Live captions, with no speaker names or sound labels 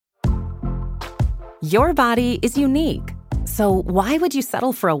Your body is unique. So why would you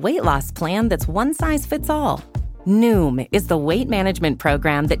settle for a weight loss plan that's one size fits all? Noom is the weight management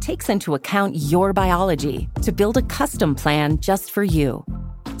program that takes into account your biology to build a custom plan just for you.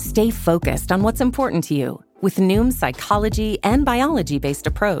 Stay focused on what's important to you with Noom's psychology and biology-based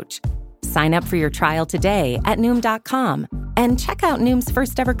approach. Sign up for your trial today at Noom.com and check out Noom's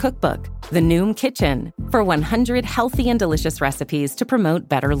first ever cookbook, The Noom Kitchen, for 100 healthy and delicious recipes to promote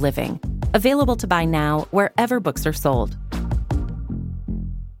better living. Available to buy now wherever books are sold.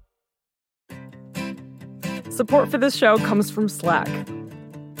 Support for this show comes from Slack.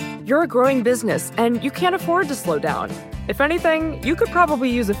 You're a growing business and you can't afford to slow down. If anything, you could probably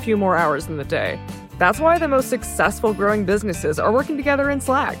use a few more hours in the day. That's why the most successful growing businesses are working together in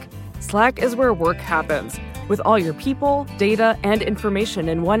Slack. Slack is where work happens, with all your people, data, and information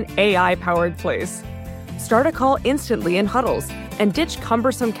in one AI-powered place. Start a call instantly in huddles and ditch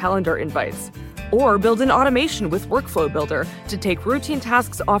cumbersome calendar invites. Or build an automation with Workflow Builder to take routine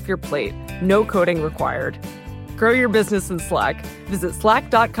tasks off your plate. No coding required. Grow your business in Slack. Visit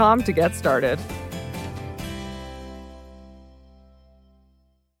slack.com to get started.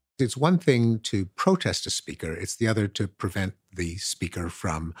 It's one thing to protest a speaker. It's the other to prevent the speaker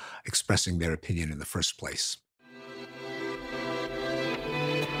from expressing their opinion in the first place.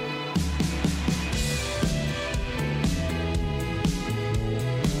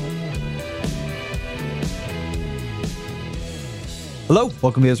 Hello,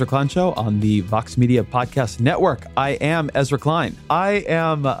 welcome to the Ezra Klein Show on the Vox Media Podcast Network. I am Ezra Klein. I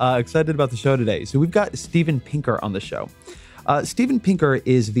am excited about the show today. So we've got Steven Pinker on the show. Steven Pinker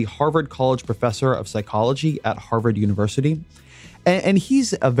is the Harvard College Professor of Psychology at Harvard University. And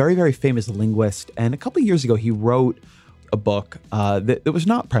he's a very, very famous linguist. And a couple of years ago, he wrote a book that was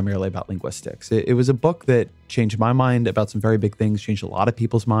not primarily about linguistics. It was a book that changed my mind about some very big things, changed a lot of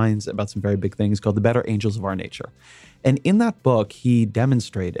people's minds about some very big things, called The Better Angels of Our Nature. And in that book, he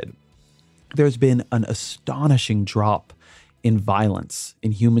demonstrated there's been an astonishing drop in violence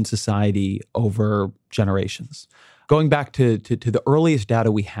in human society over generations. Going back to the earliest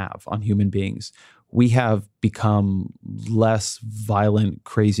data we have on human beings, we have become less violent,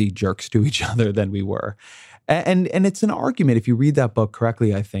 crazy jerks to each other than we were. And it's an argument, if you read that book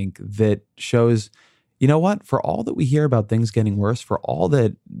correctly, I think, that shows, you know what, for all that we hear about things getting worse, for all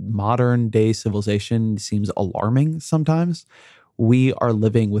that modern day civilization seems alarming sometimes, we are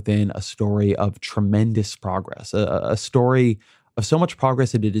living within a story of tremendous progress, a story of so much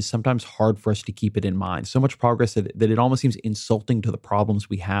progress that it is sometimes hard for us to keep it in mind, so much progress that it almost seems insulting to the problems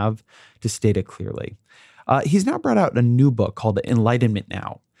we have to state it clearly. He's now brought out a new book called Enlightenment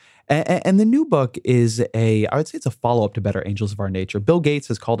Now. And the new book is I would say it's a follow-up to Better Angels of Our Nature. Bill Gates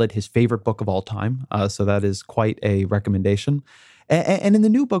has called it his favorite book of all time. So that is quite a recommendation. And in the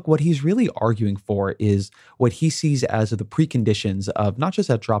new book, what he's really arguing for is what he sees as the preconditions of not just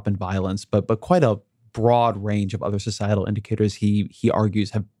that drop in violence, but quite a broad range of other societal indicators he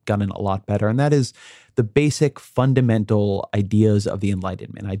argues have gotten a lot better. And that is the basic fundamental ideas of the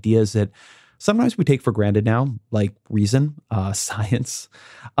Enlightenment, ideas that sometimes we take for granted now, like reason, science,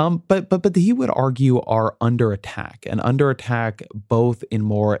 but he would argue are under attack, and under attack both in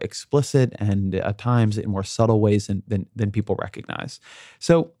more explicit and at times in more subtle ways than people recognize.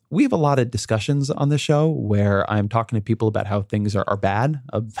 So we have a lot of discussions on the show where I'm talking to people about how things are bad,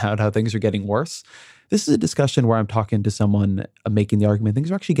 about how things are getting worse. This is a discussion where I'm talking to someone making the argument things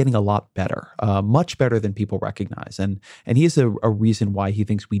are actually getting a lot better, much better than people recognize. And he has a reason why he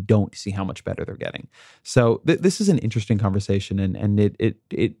thinks we don't see how much better they're getting. So this is an interesting conversation, and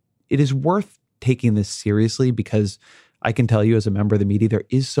it is worth taking this seriously, because I can tell you as a member of the media, there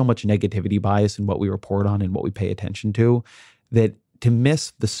is so much negativity bias in what we report on and what we pay attention to, that to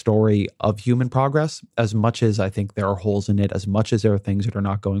miss the story of human progress, as much as I think there are holes in it, as much as there are things that are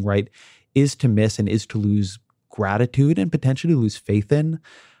not going right, is to miss and is to lose gratitude and potentially lose faith in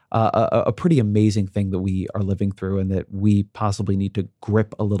a pretty amazing thing that we are living through, and that we possibly need to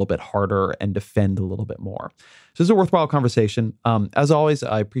grip a little bit harder and defend a little bit more. So this is a worthwhile conversation. As always,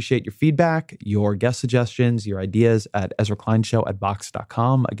 I appreciate your feedback, your guest suggestions, your ideas at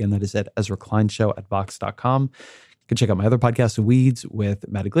EzraKleinShow@Vox.com. Again, that is at EzraKleinShow@Vox.com. You can check out my other podcast, Weeds, with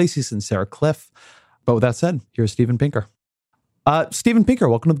Matt Iglesias and Sarah Cliff. But with that said, here's Steven Pinker. Steven Pinker,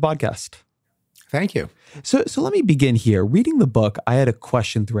 welcome to the podcast. Thank you. So let me begin here. Reading the book, I had a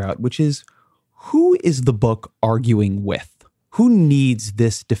question throughout, which is, who is the book arguing with? Who needs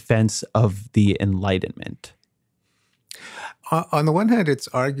this defense of the Enlightenment? On the one hand, it's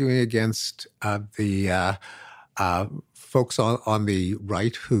arguing against the folks on the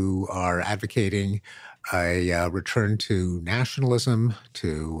right who are advocating a return to nationalism,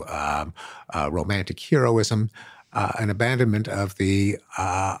 to romantic heroism, an abandonment of the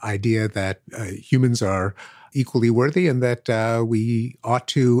idea that humans are equally worthy and that we ought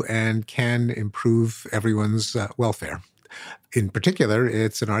to and can improve everyone's welfare. In particular,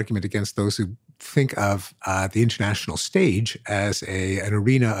 it's an argument against those who think of the international stage as an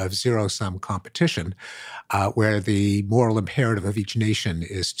arena of zero-sum competition, where the moral imperative of each nation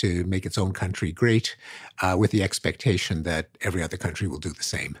is to make its own country great, with the expectation that every other country will do the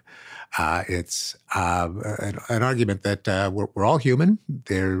same. It's an argument that we're all human.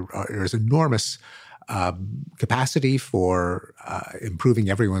 There's enormous capacity for improving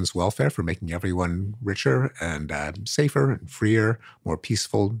everyone's welfare, for making everyone richer and safer and freer, more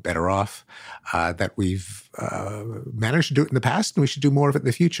peaceful, better off, that we've managed to do it in the past, and we should do more of it in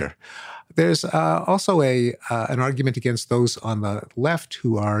the future. There's also an argument against those on the left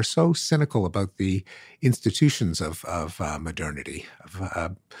who are so cynical about the institutions of modernity,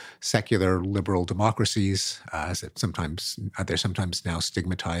 of secular liberal democracies, as they're sometimes now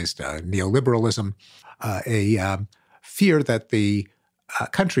stigmatized, neoliberalism, a fear that the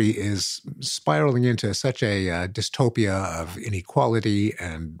country is spiraling into such a dystopia of inequality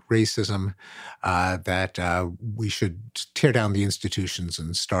and racism that we should tear down the institutions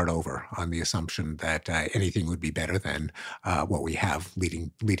and start over on the assumption that anything would be better than what we have,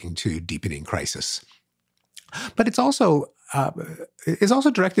 leading to deepening crisis. But it's also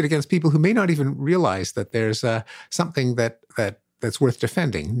directed against people who may not even realize that there's something that's worth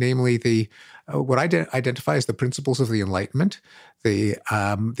defending, namely what I identify as the principles of the Enlightenment, the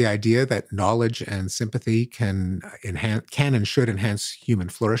idea that knowledge and sympathy can and should enhance human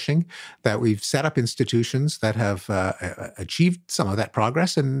flourishing, that we've set up institutions that have achieved some of that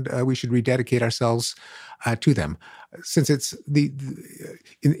progress, and we should rededicate ourselves to them. Since it's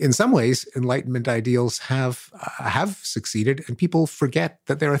in some ways, Enlightenment ideals have succeeded, and people forget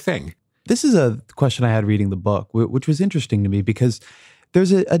that they're a thing. This is a question I had reading the book, which was interesting to me because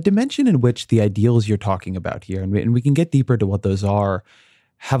there's a dimension in which the ideals you're talking about here, and we can get deeper to what those are,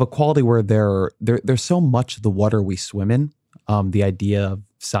 have a quality where they're so much the water we swim in. The idea of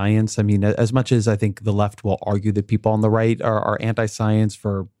science. I mean, as much as I think the left will argue that people on the right are anti-science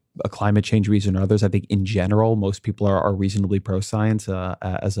for a climate change reason or others, I think in general, most people are reasonably pro-science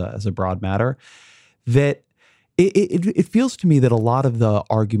as a broad matter. That it feels to me that a lot of the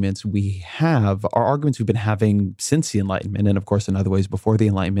arguments we have are arguments we've been having since the Enlightenment, and of course in other ways before the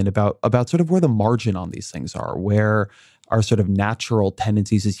Enlightenment, about sort of where the margin on these things are, where our sort of natural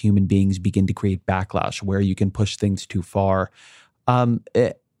tendencies as human beings begin to create backlash, where you can push things too far, and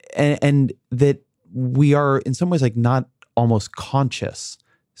that we are in some ways like not almost conscious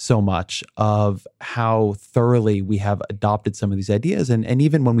so much of how thoroughly we have adopted some of these ideas. And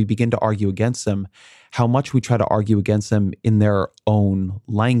even when we begin to argue against them, how much we try to argue against them in their own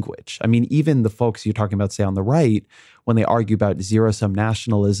language. I mean, even the folks you're talking about, say, on the right, when they argue about zero-sum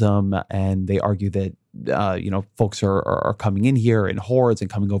nationalism and they argue that, folks are coming in here in hordes and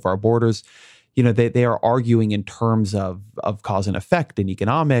coming over our borders, they are arguing in terms of cause and effect in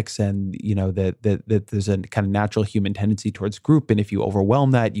economics, and that there's a kind of natural human tendency towards group, and if you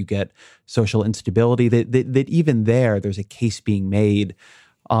overwhelm that, you get social instability. That even there's a case being made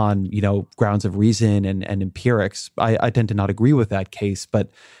on grounds of reason and empirics. I tend to not agree with that case, but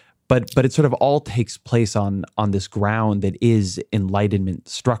it sort of all takes place on this ground that is Enlightenment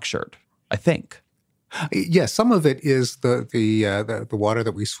structured, I think. Yes, some of it is the water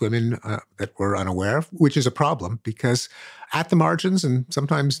that we swim in that we're unaware of, which is a problem because at the margins, and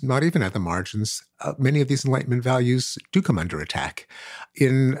sometimes not even at the margins, many of these Enlightenment values do come under attack.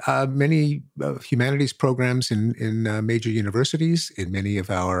 In many humanities programs in major universities, in many of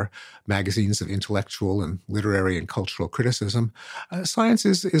our magazines of intellectual and literary and cultural criticism, science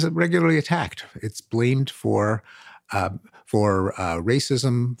is regularly attacked. It's blamed for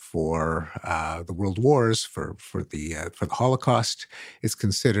racism, for the world wars, for the Holocaust. It's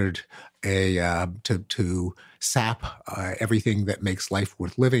considered to sap everything that makes life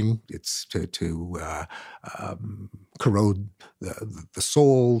worth living. It's to corrode the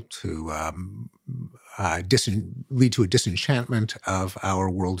soul, to lead to a disenchantment of our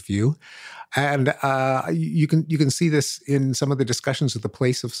worldview. And you can see this in some of the discussions of the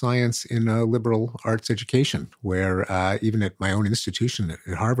place of science in liberal arts education, where even at my own institution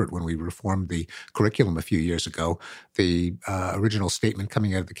at Harvard, when we reformed the curriculum a few years ago, the original statement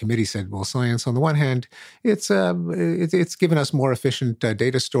coming out of the committee said, Well, science, on the one hand, it's given us more efficient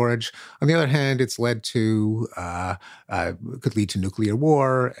data storage. On the other hand, it's led to could lead to nuclear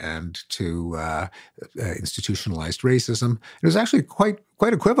war and to institutionalized racism. It was actually quite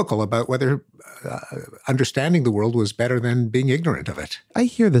equivocal about whether understanding the world was better than being ignorant of it. I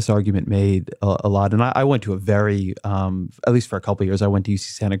hear this argument made a lot, and I went to a very, at least for a couple of years, I went to UC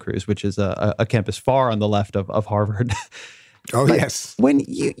Santa Cruz, which is a campus far on the left of Harvard. Oh, but yes. When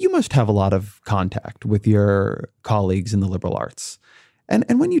you must have a lot of contact with your colleagues in the liberal arts,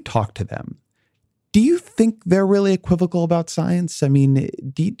 and when you talk to them, do you think they're really equivocal about science? I mean,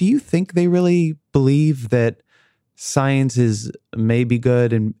 do you think they really believe that science is maybe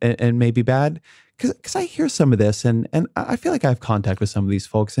good and maybe bad? Because I hear some of this, and I feel like I have contact with some of these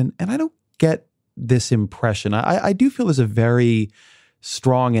folks, and I don't get this impression. I do feel there's a very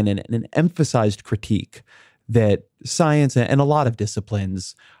strong and an emphasized critique that science and a lot of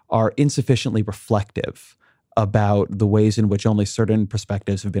disciplines are insufficiently reflective about the ways in which only certain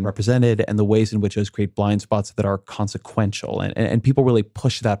perspectives have been represented and the ways in which those create blind spots that are consequential. And people really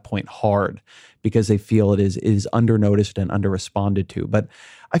push that point hard because they feel it is undernoticed and underresponded to. But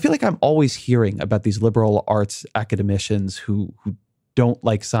I feel like I'm always hearing about these liberal arts academicians who don't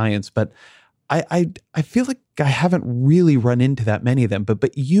like science, but I feel like I haven't really run into that many of them.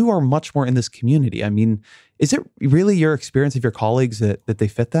 But you are much more in this community. I mean, is it really your experience of your colleagues that they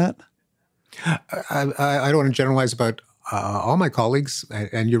fit that? I don't want to generalize about all my colleagues,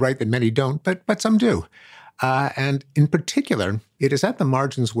 and you're right that many don't, but some do. And in particular, it is at the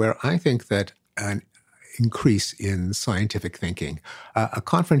margins where I think that an increase in scientific thinking, a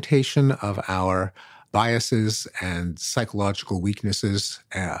confrontation of our biases and psychological weaknesses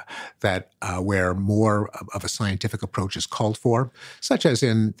that where more of a scientific approach is called for, such as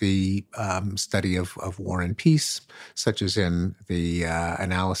in the study of war and peace, such as in the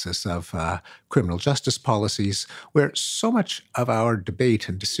analysis of criminal justice policies, where so much of our debate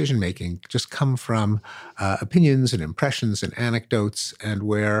and decision-making just come from opinions and impressions and anecdotes, and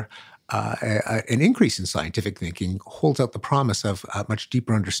where an increase in scientific thinking holds out the promise of much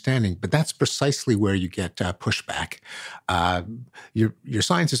deeper understanding, but that's precisely where you get pushback. Your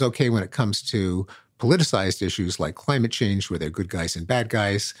science is okay when it comes to politicized issues like climate change, where there are good guys and bad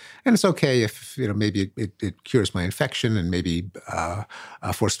guys, and it's okay if maybe it cures my infection and maybe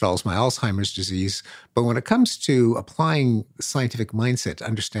forestalls my Alzheimer's disease. But when it comes to applying the scientific mindset to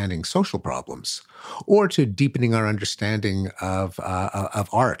understanding social problems, or to deepening our understanding of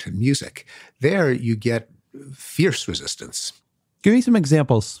art and music, there you get fierce resistance. Give me some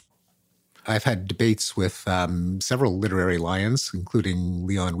examples. I've had debates with several literary lions, including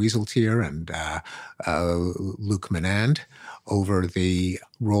Leon Wieseltier and Luc Menand, over the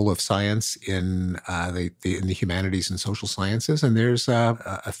role of science in the humanities and social sciences, and there's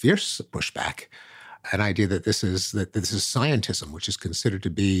a fierce pushback. An idea that this is scientism, which is considered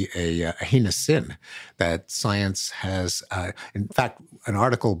to be a heinous sin. That science has, in fact, an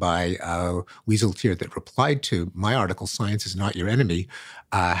article by Wieseltier that replied to my article, "Science is not your enemy,"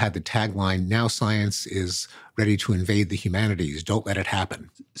 had the tagline, "Now science is ready to invade the humanities. Don't let it happen."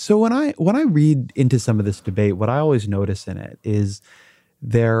 So when I read into some of this debate, what I always notice in it is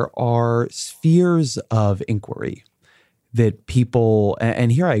there are spheres of inquiry that people,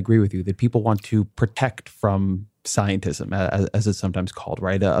 and here I agree with you, that people want to protect from scientism, as it's sometimes called,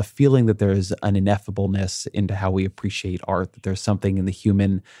 right? A feeling that there's an ineffableness into how we appreciate art, that there's something in the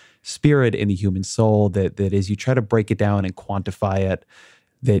human spirit, in the human soul, that as you try to break it down and quantify it,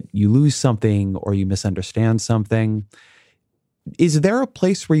 that you lose something or you misunderstand something. Is there a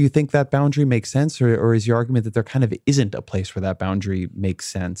place where you think that boundary makes sense, or is your argument that there kind of isn't a place where that boundary makes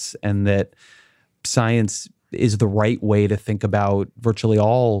sense, and that science is the right way to think about virtually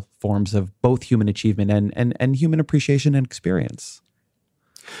all forms of both human achievement and human appreciation and experience?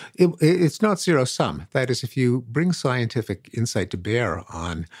 It's not zero-sum. That is, if you bring scientific insight to bear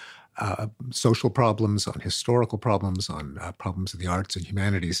on social problems, on historical problems, on problems of the arts and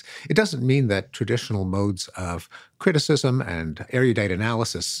humanities, it doesn't mean that traditional modes of criticism and erudite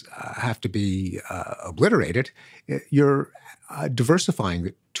analysis have to be obliterated. You're diversifying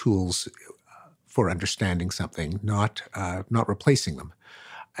the tools for understanding something, not replacing them.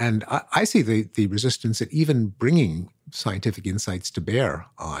 And I see the resistance at even bringing scientific insights to bear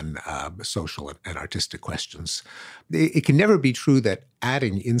on social and artistic questions. It can never be true that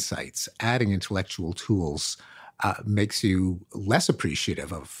adding insights, adding intellectual tools makes you less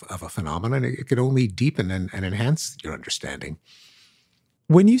appreciative of a phenomenon. It can only deepen and enhance your understanding.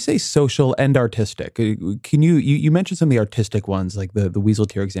 When you say social and artistic, can you mentioned some of the artistic ones, like the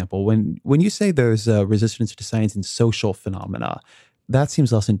Wieseltier example. When you say there's a resistance to science and social phenomena, that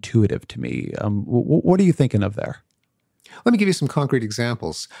seems less intuitive to me. What are you thinking of there? Let me give you some concrete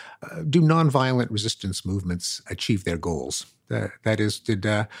examples. Do nonviolent resistance movements achieve their goals? That is, did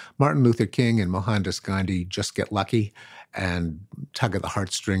Martin Luther King and Mohandas Gandhi just get lucky and tug at the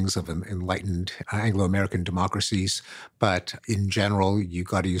heartstrings of enlightened Anglo-American democracies, but in general, you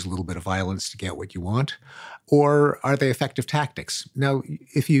got to use a little bit of violence to get what you want? Or are they effective tactics? Now,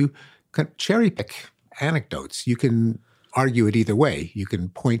 if you cherry pick anecdotes, you can argue it either way. You can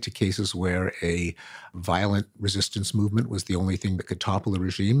point to cases where a violent resistance movement was the only thing that could topple a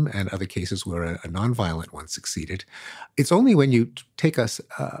regime, and other cases where a nonviolent one succeeded. It's only when you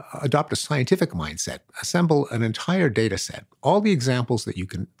adopt a scientific mindset, assemble an entire data set, all the examples that you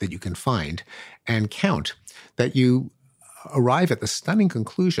can find, and count, that you arrive at the stunning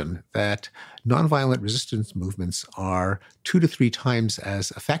conclusion that nonviolent resistance movements are 2 to 3 times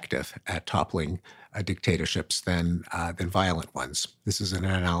as effective at toppling dictatorships than violent ones. This is an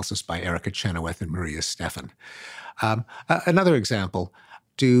analysis by Erica Chenoweth and Maria Stephan. Another example,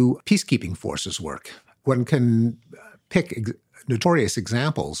 do peacekeeping forces work? One can pick notorious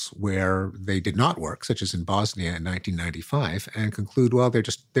examples where they did not work, such as in Bosnia in 1995, and conclude, well, they're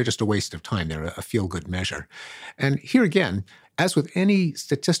just a waste of time. They're a feel-good measure. And here again, as with any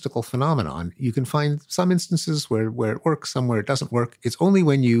statistical phenomenon, you can find some instances where it works, some where it doesn't work. It's only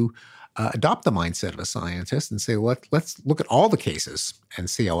when you adopt the mindset of a scientist and say, well, let's look at all the cases and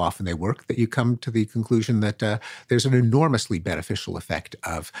see how often they work, that you come to the conclusion that there's an enormously beneficial effect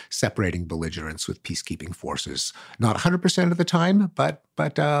of separating belligerents with peacekeeping forces. Not 100% of the time, but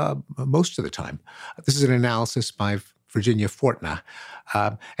most of the time. This is an analysis by Virginia Fortna.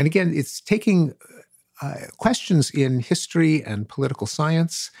 And again, it's taking questions in history and political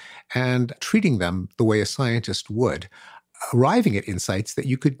science and treating them the way a scientist would, arriving at insights that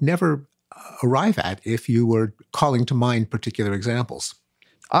you could never arrive at if you were calling to mind particular examples.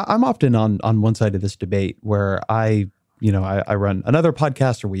 I'm often on one side of this debate where I run another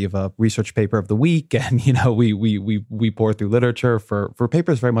podcast, or we have a research paper of the week, and we pour through literature for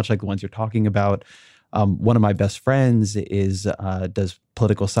papers very much like the ones you're talking about. One of my best friends does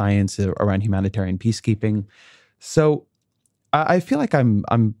political science around humanitarian peacekeeping. So I feel like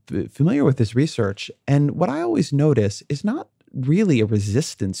I'm familiar with this research, and what I always notice is not really a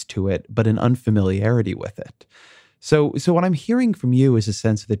resistance to it, but an unfamiliarity with it. So what I'm hearing from you is a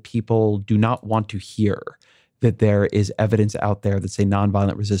sense that people do not want to hear that there is evidence out there that say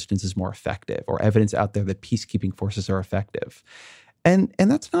nonviolent resistance is more effective, or evidence out there that peacekeeping forces are effective. And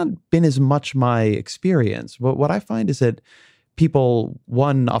that's not been as much my experience. What I find is that people,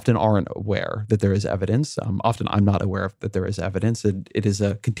 one, often aren't aware that there is evidence. Often I'm not aware that there is evidence. It is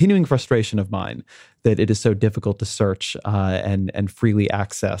a continuing frustration of mine that it is so difficult to search and freely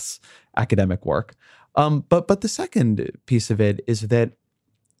access academic work. But the second piece of it is that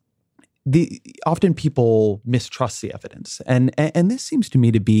often people mistrust the evidence. And this seems to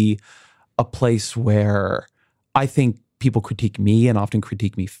me to be a place where I think people critique me, and often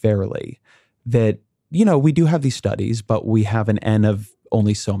critique me fairly, that, we do have these studies, but we have an N of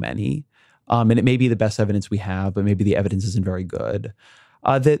only so many. And it may be the best evidence we have, but maybe the evidence isn't very good.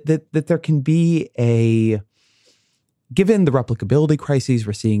 That there can be given the replicability crises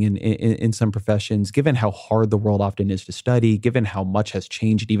we're seeing in some professions, given how hard the world often is to study, given how much has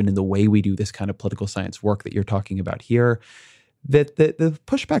changed even in the way we do this kind of political science work that you're talking about here, that the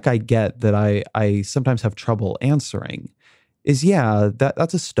pushback I get that I sometimes have trouble answering is,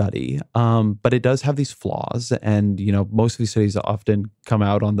 that's a study, but it does have these flaws. And, most of these studies often come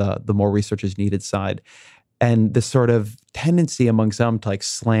out on the more research is needed side. And this sort of tendency among some to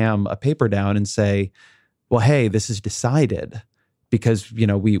slam a paper down and say, well, hey, this is decided because,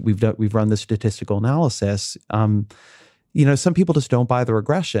 we've run this statistical analysis. Some people just don't buy the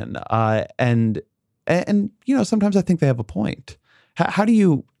regression. And sometimes I think they have a point. How do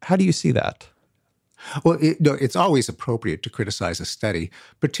you see that? Well, it's always appropriate to criticize a study,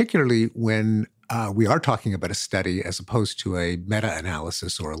 particularly when we are talking about a study as opposed to a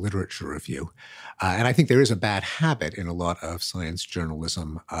meta-analysis or a literature review. And I think there is a bad habit in a lot of science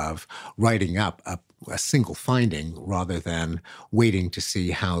journalism of writing up a single finding rather than waiting to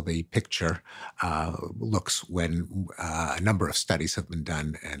see how the picture looks when a number of studies have been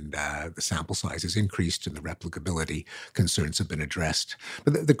done and the sample size is increased and the replicability concerns have been addressed.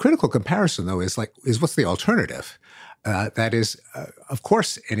 But the critical comparison, though, is what's the alternative? That is, of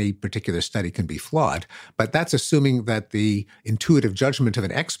course, any particular study can be flawed, but that's assuming that the intuitive judgment of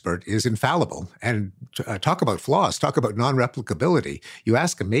an expert is infallible. And talk about flaws, talk about non-replicability. You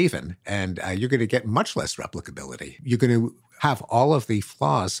ask a maven, and you're going to get much less replicability. You're going to have all of the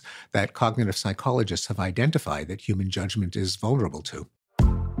flaws that cognitive psychologists have identified that human judgment is vulnerable to.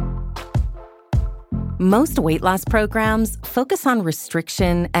 Most weight loss programs focus on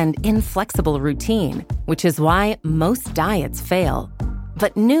restriction and inflexible routine, which is why most diets fail.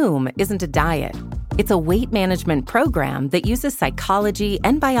 But Noom isn't a diet. It's a weight management program that uses psychology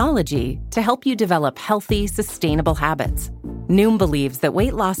and biology to help you develop healthy, sustainable habits. Noom believes that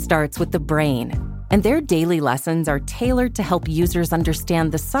weight loss starts with the brain, and their daily lessons are tailored to help users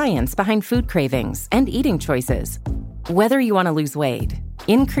understand the science behind food cravings and eating choices. Whether you want to lose weight,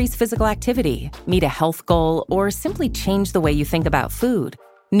 increase physical activity, meet a health goal, or simply change the way you think about food,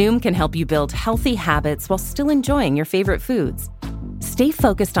 Noom can help you build healthy habits while still enjoying your favorite foods. Stay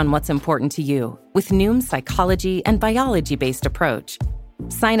focused on what's important to you with Noom's psychology and biology-based approach.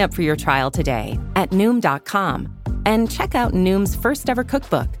 Sign up for your trial today at Noom.com and check out Noom's first ever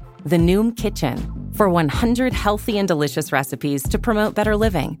cookbook, The Noom Kitchen, for 100 healthy and delicious recipes to promote better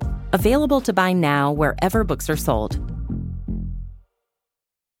living. Available to buy now wherever books are sold.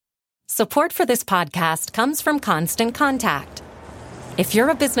 Support for this podcast comes from Constant Contact. If you're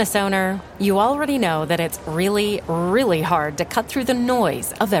a business owner, you already know that it's really, really hard to cut through the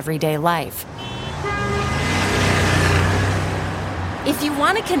noise of everyday life. If you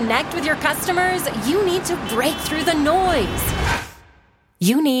want to connect with your customers, you need to break through the noise.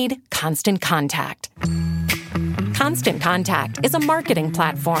 You need Constant Contact. Constant Contact is a marketing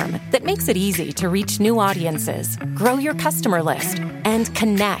platform that makes it easy to reach new audiences, grow your customer list, and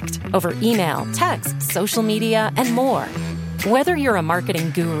connect over email, text, social media, and more. Whether you're a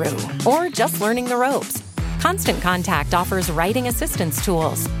marketing guru or just learning the ropes, Constant Contact offers writing assistance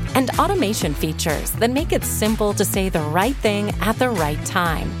tools and automation features that make it simple to say the right thing at the right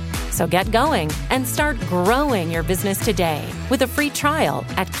time. So get going and start growing your business today with a free trial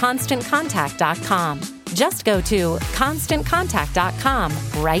at ConstantContact.com. Just go to ConstantContact.com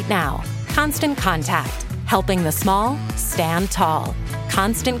right now. Constant Contact, helping the small stand tall.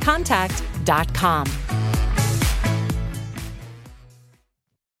 ConstantContact.com.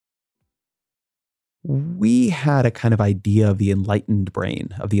 We had a kind of idea of the enlightened brain,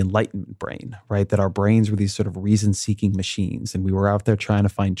 of the enlightenment brain, right? That our brains were these sort of reason-seeking machines, and we were out there trying to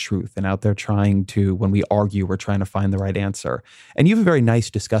find truth, and out there trying to, when we argue, we're trying to find the right answer. And you have a very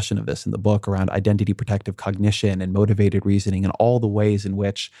nice discussion of this in the book around identity protective cognition and motivated reasoning and all the ways in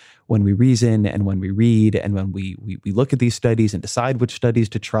which when we reason and when we read and when we look at these studies and decide which studies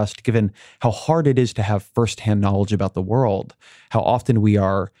to trust, given how hard it is to have firsthand knowledge about the world, how often we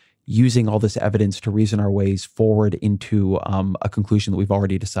are using all this evidence to reason our ways forward into a conclusion that we've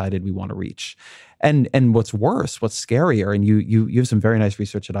already decided we want to reach. And what's worse, what's scarier, and you have some very nice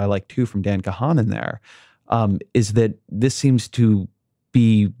research that I like too from Dan Kahan in there, is that this seems to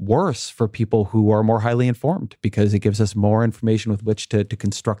be worse for people who are more highly informed because it gives us more information with which to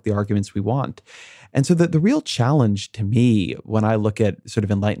construct the arguments we want. And so the real challenge to me when I look at sort of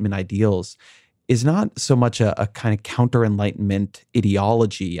Enlightenment ideals is not so much a kind of counter-Enlightenment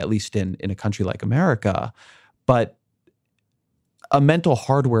ideology, at least in a country like America, but a mental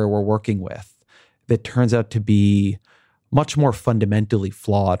hardware we're working with that turns out to be much more fundamentally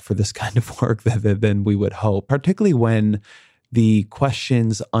flawed for this kind of work than we would hope, particularly when the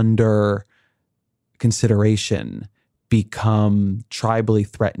questions under consideration become tribally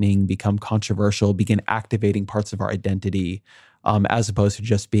threatening, become controversial, begin activating parts of our identity, as opposed to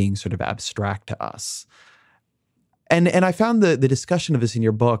just being sort of abstract to us. And I found the discussion of this in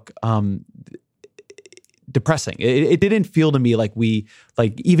your book depressing. It didn't feel to me like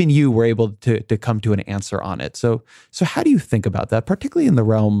even you were able to come to an answer on it. So how do you think about that, particularly in the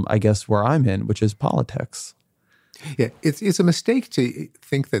realm, I guess, where I'm in, which is politics? Yeah, it's a mistake to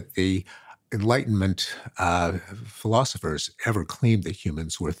think that the Enlightenment philosophers ever claimed that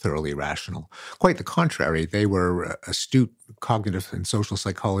humans were thoroughly rational. Quite the contrary. They were astute cognitive and social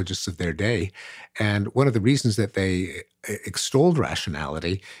psychologists of their day. And one of the reasons that they extolled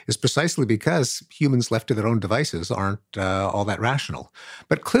rationality is precisely because humans left to their own devices aren't all that rational.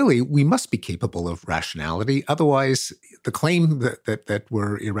 But clearly, we must be capable of rationality. Otherwise, the claim that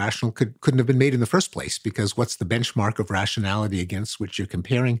we're irrational couldn't have been made in the first place, because what's the benchmark of rationality against which you're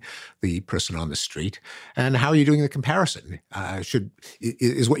comparing the person on the street? And how are you doing the comparison?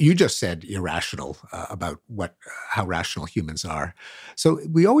 Is what you just said irrational about how rational humans are? So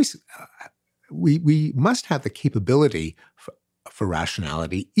we always... We must have the capability for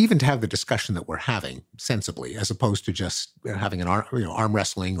rationality, even to have the discussion that we're having sensibly, as opposed to just having an arm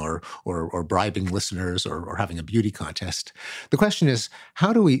wrestling or bribing listeners or having a beauty contest. The question is,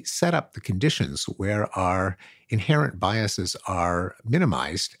 how do we set up the conditions where our inherent biases are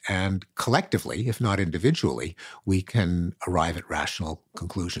minimized and collectively, if not individually, we can arrive at rational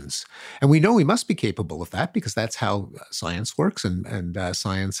conclusions? And we know we must be capable of that because that's how science works. And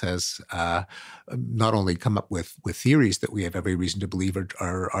science has not only come up with theories that we have every reason to believe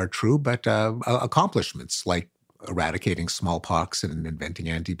are true, but accomplishments like eradicating smallpox and inventing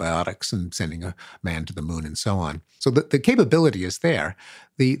antibiotics and sending a man to the moon and so on. So the capability is there.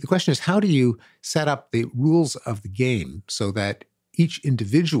 The question is, how do you set up the rules of the game so that each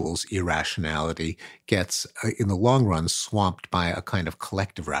individual's irrationality gets, in the long run, swamped by a kind of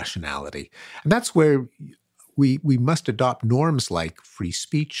collective rationality? And that's where we must adopt norms like free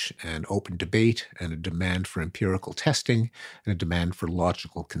speech and open debate and a demand for empirical testing and a demand for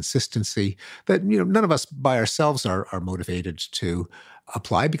logical consistency that none of us by ourselves are motivated to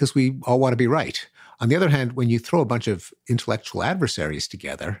apply because we all want to be right. On the other hand, when you throw a bunch of intellectual adversaries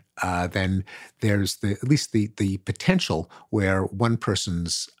together, then there's at least the potential where one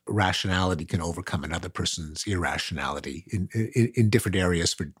person's rationality can overcome another person's irrationality in different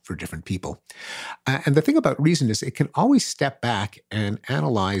areas for different people. And the thing about reason is it can always step back and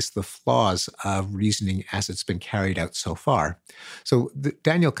analyze the flaws of reasoning as it's been carried out so far. So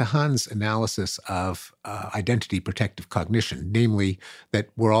Daniel Kahan's analysis of identity protective cognition, namely that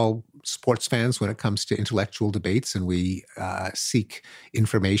we're all sports fans when it comes to intellectual debates, and we seek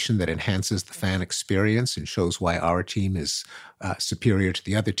information that enhances the fan experience and shows why our team is superior to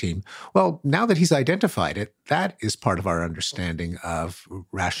the other team. Well, now that he's identified it, that is part of our understanding of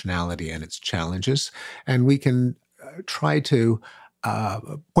rationality and its challenges, and we can try to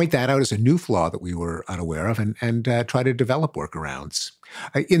point that out as a new flaw that we were unaware of and try to develop workarounds.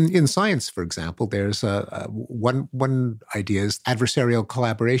 In science, for example, there's one idea is adversarial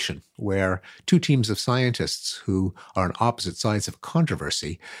collaboration, where two teams of scientists who are on opposite sides of a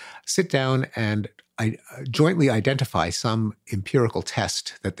controversy sit down and jointly identify some empirical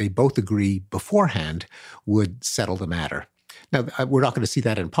test that they both agree beforehand would settle the matter. Now, we're not going to see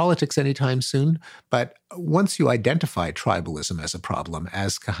that in politics anytime soon, but once you identify tribalism as a problem,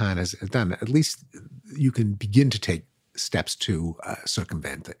 as Kahan has done, at least you can begin to take steps to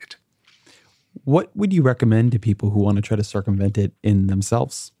circumvent it. What would you recommend to people who want to try to circumvent it in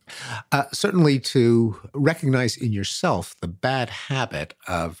themselves? Certainly to recognize in yourself the bad habit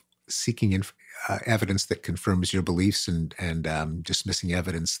of seeking evidence that confirms your beliefs and dismissing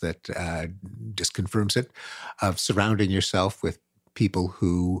evidence that disconfirms it, of surrounding yourself with people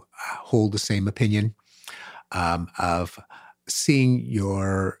who hold the same opinion, of seeing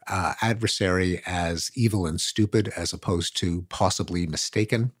your adversary as evil and stupid as opposed to possibly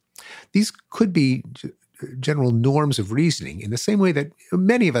mistaken. These could be general norms of reasoning in the same way that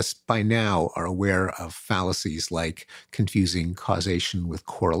many of us by now are aware of fallacies like confusing causation with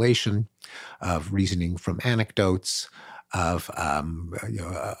correlation, of reasoning from anecdotes, of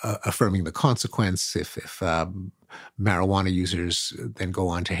affirming the consequence if marijuana users then go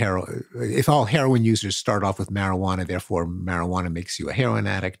on to heroin. If all heroin users start off with marijuana, therefore marijuana makes you a heroin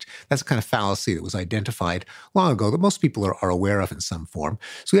addict. That's a kind of fallacy that was identified long ago that most people are aware of in some form.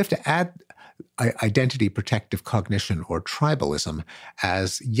 So we have to add identity protective cognition or tribalism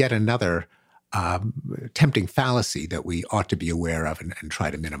as yet another tempting fallacy that we ought to be aware of and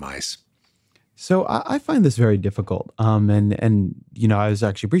try to minimize. So I find this very difficult. And I was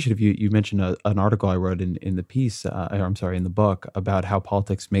actually appreciative you mentioned an article I wrote in the piece, in the book about how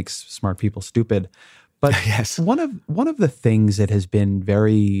politics makes smart people stupid. But yes. one of the things that has been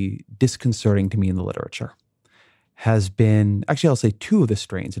very disconcerting to me in the literature has been, actually I'll say two of the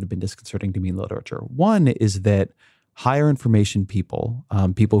strains that have been disconcerting to me in literature. One is that higher information people,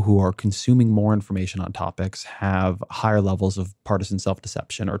 people who are consuming more information on topics, have higher levels of partisan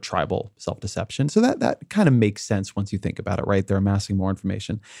self-deception or tribal self-deception. So that kind of makes sense once you think about it, right? They're amassing more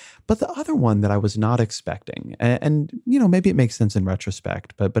information. But the other one that I was not expecting, and maybe it makes sense in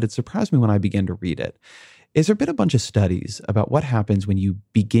retrospect, but it surprised me when I began to read it, is there have been a bunch of studies about what happens when you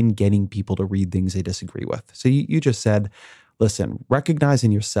begin getting people to read things they disagree with. So you just said, listen, recognize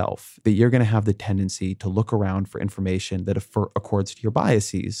in yourself that you're going to have the tendency to look around for information that accords to your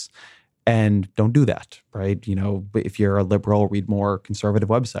biases, and don't do that, right? If you're a liberal, read more conservative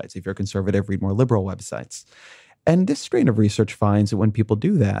websites. If you're a conservative, read more liberal websites. And this strain of research finds that when people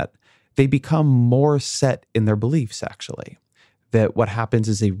do that, they become more set in their beliefs, actually. That what happens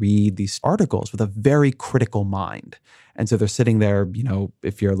is they read these articles with a very critical mind. And so they're sitting there,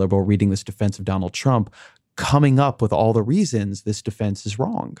 if you're a liberal reading this defense of Donald Trump, coming up with all the reasons this defense is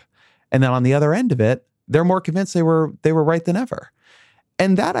wrong. And then on the other end of it, they're more convinced they were right than ever.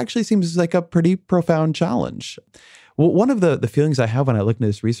 And that actually seems like a pretty profound challenge. Well, one of the feelings I have when I look into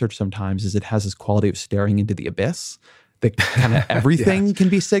this research sometimes is it has this quality of staring into the abyss. That kind of everything Yes. can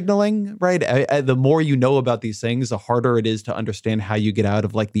be signaling, right? The more you know about these things, the harder it is to understand how you get out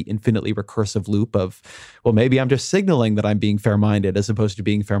of like the infinitely recursive loop of, well, maybe I'm just signaling that I'm being fair-minded as opposed to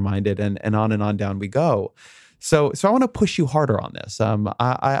being fair-minded, and on down we go. So I want to push you harder on this.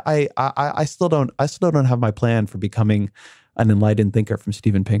 I still don't have my plan for becoming an enlightened thinker from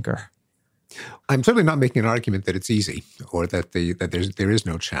Steven Pinker. I'm certainly not making an argument that it's easy or that there is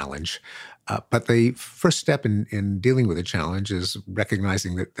no challenge. But the first step in dealing with a challenge is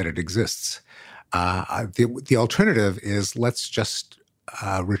recognizing that it exists. The alternative is let's just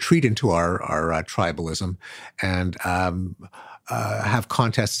retreat into our tribalism and have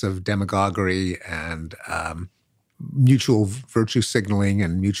contests of demagoguery and mutual virtue signaling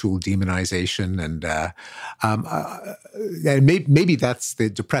and mutual demonization, and maybe that's the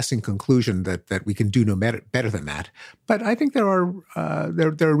depressing conclusion that we can do no better than that. But I think there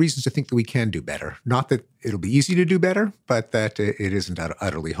are reasons to think that we can do better. Not that it'll be easy to do better, but that it isn't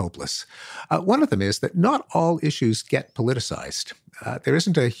utterly hopeless. One of them is that not all issues get politicized. There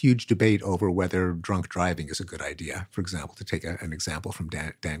isn't a huge debate over whether drunk driving is a good idea, for example, to take an example from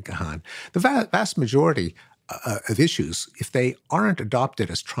Dan Kahan. The vast majority of issues, if they aren't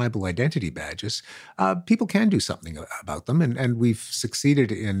adopted as tribal identity badges, people can do something about them. And we've succeeded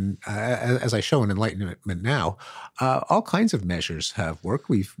in, as I show in Enlightenment Now, all kinds of measures have worked.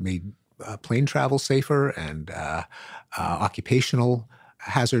 We've made plane travel safer and occupational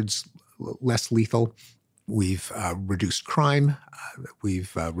hazards less lethal. We've reduced crime.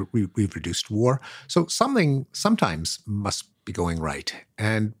 We've reduced war. So something sometimes must be going right.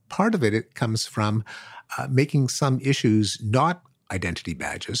 And part of it comes from making some issues not identity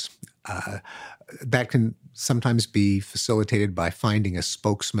badges. That can sometimes be facilitated by finding a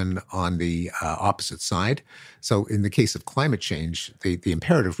spokesman on the opposite side. So in the case of climate change, the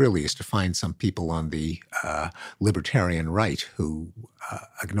imperative really is to find some people on the libertarian right who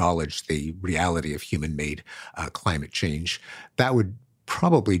acknowledge the reality of human-made climate change. That would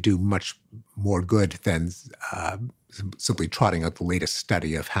probably do much more good than simply trotting out the latest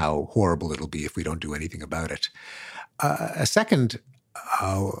study of how horrible it'll be if we don't do anything about it. A second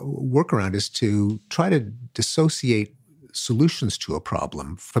workaround is to try to dissociate solutions to a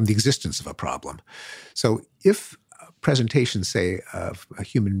problem from the existence of a problem. So if presentations, say, of a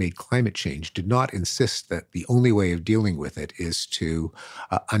human-made climate change did not insist that the only way of dealing with it is to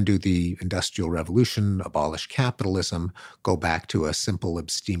undo the Industrial Revolution, abolish capitalism, go back to a simple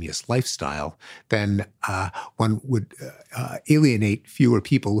abstemious lifestyle, then one would alienate fewer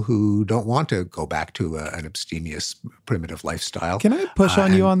people who don't want to go back to an abstemious, primitive lifestyle. Can I push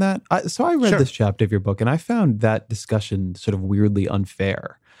on you on that? So I read Sure. this chapter of your book, and I found that discussion sort of weirdly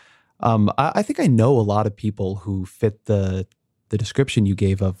unfair. I think I know a lot of people who fit the description you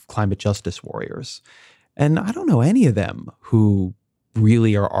gave of climate justice warriors. And I don't know any of them who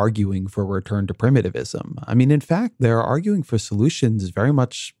really are arguing for a return to primitivism. I mean, in fact, they're arguing for solutions very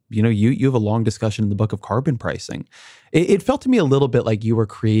much, you have a long discussion in the book of carbon pricing. It felt to me a little bit like you were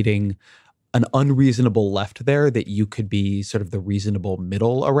creating an unreasonable left there that you could be sort of the reasonable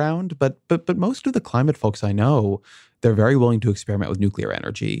middle around. But most of the climate folks I know, they're very willing to experiment with nuclear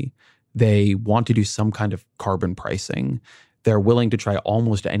energy. They want to do some kind of carbon pricing. They're willing to try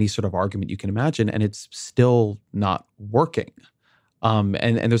almost any sort of argument you can imagine, and it's still not working. And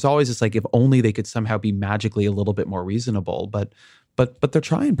there's always this like, if only they could somehow be magically a little bit more reasonable, but they're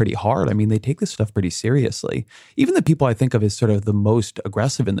trying pretty hard. I mean, they take this stuff pretty seriously. Even the people I think of as sort of the most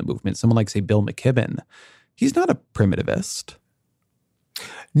aggressive in the movement, someone like, say, Bill McKibben, he's not a primitivist.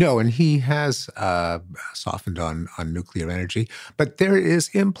 No, and he has softened on nuclear energy, but there is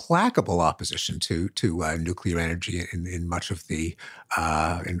implacable opposition to nuclear energy in much of the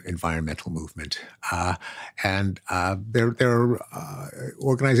environmental movement, and there are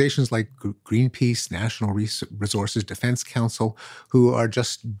organizations like Greenpeace, National Resources Defense Council, who are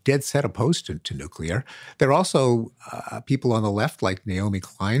just dead set opposed to nuclear. There are also people on the left like Naomi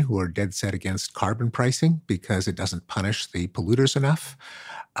Klein who are dead set against carbon pricing because it doesn't punish the polluters enough.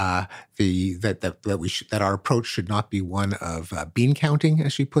 That our approach should not be one of bean counting,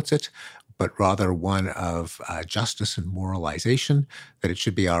 as she puts it, but rather one of justice and moralization, that it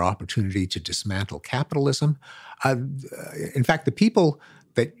should be our opportunity to dismantle capitalism. In fact, the people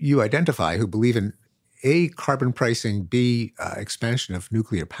that you identify who believe in A, carbon pricing, B, expansion of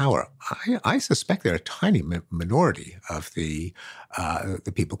nuclear power, I suspect they're a tiny minority of the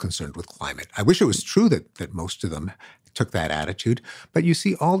people concerned with climate. I wish it was true that most of them took that attitude, but you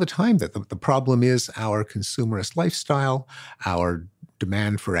see all the time that the problem is our consumerist lifestyle, our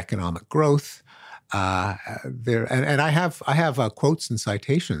demand for economic growth. And I have quotes and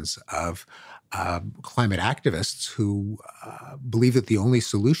citations of climate activists who believe that the only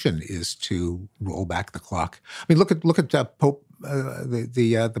solution is to roll back the clock. I mean, look at Pope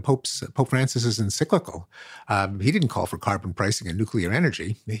Francis's encyclical. He didn't call for carbon pricing and nuclear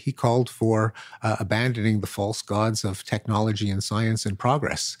energy. He called for abandoning the false gods of technology and science and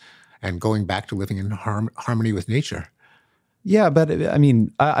progress, and going back to living in harmony with nature. Yeah, but I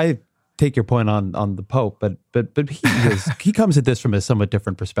mean, I take your point on the Pope, but he comes at this from a somewhat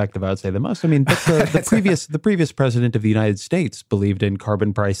different perspective, I would say, than most. I mean, but the previous president of the United States believed in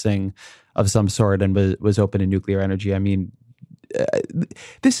carbon pricing of some sort and was open to nuclear energy. I mean,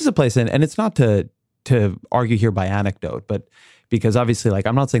 this is a place, and it's not to argue here by anecdote, but because obviously, like,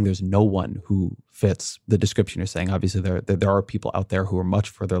 I'm not saying there's no one who fits the description you're saying. Obviously, there are people out there who are much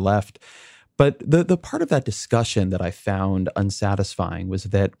further left. But the part of that discussion that I found unsatisfying was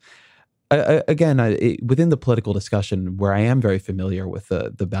that, within the political discussion, where I am very familiar with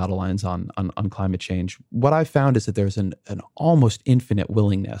the battle lines on climate change, what I found is that there's an almost infinite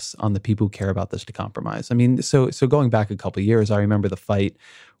willingness on the people who care about this to compromise. I mean, so going back a couple of years, I remember the fight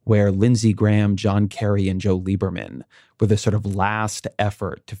where Lindsey Graham, John Kerry, and Joe Lieberman were the sort of last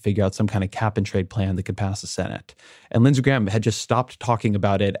effort to figure out some kind of cap and trade plan that could pass the Senate. And Lindsey Graham had just stopped talking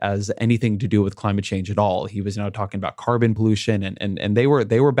about it as anything to do with climate change at all. He was now talking about carbon pollution, and they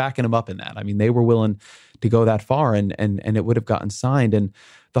were backing him up in that. I mean, they were willing to go that far, and it would have gotten signed. And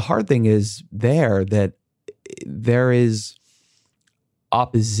the hard thing is that there is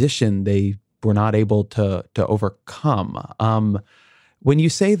opposition they were not able to overcome. When you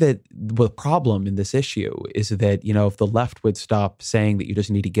say that the problem in this issue is that, you know, if the left would stop saying that you just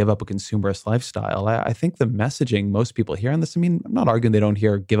need to give up a consumerist lifestyle, I think the messaging most people hear on this, I mean, I'm not arguing they don't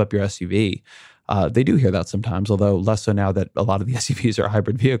hear give up your SUV. They do hear that sometimes, although less so now that a lot of the SUVs are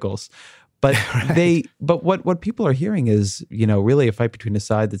hybrid vehicles. But right. But what people are hearing is, you know, really a fight between a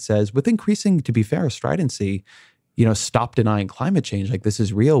side that says, with increasing, to be fair, stridency, you know, stop denying climate change. Like, this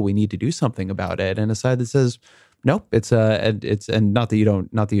is real. We need to do something about it. And a side that says, nope, it's not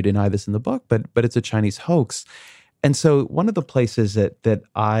that you deny this in the book, but it's a Chinese hoax. And so one of the places that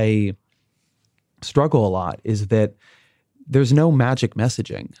I struggle a lot is that there's no magic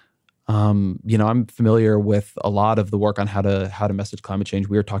messaging. You know, I'm familiar with a lot of the work on how to message climate change.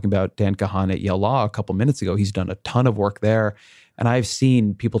 We were talking about Dan Kahan at Yale Law a couple minutes ago. He's done a ton of work there. And I've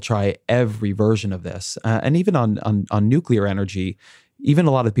seen people try every version of this. And even on nuclear energy, even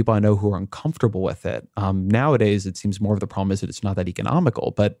a lot of people I know who are uncomfortable with it. Nowadays, it seems more of the problem is that it's not that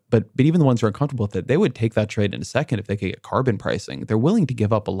economical. But even the ones who are uncomfortable with it, they would take that trade in a second if they could get carbon pricing. They're willing to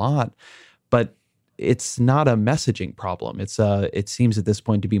give up a lot, but it's not a messaging problem. It seems at this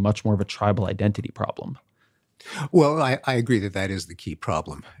point to be much more of a tribal identity problem. Well, I agree that is the key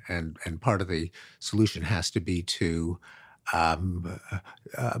problem, and part of the solution has to be to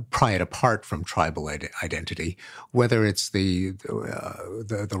pry it apart from tribal identity, whether it's the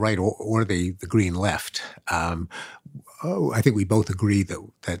right or the green left. I think we both agree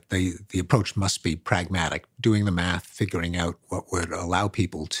that the approach must be pragmatic, doing the math, figuring out what would allow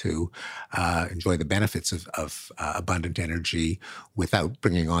people to enjoy the benefits of abundant energy without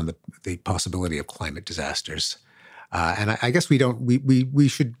bringing on the possibility of climate disasters. And I guess we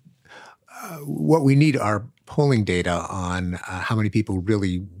should. What we need are polling data on how many people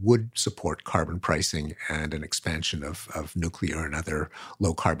really would support carbon pricing and an expansion of nuclear and other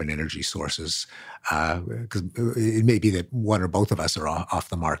low-carbon energy sources. Because it may be that one or both of us are off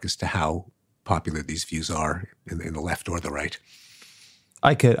the mark as to how popular these views are in the left or the right.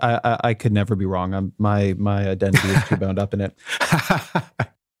 I could never be wrong. My identity is too bound up in it.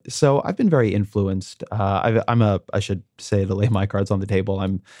 So I've been very influenced. I should say, to lay my cards on the table,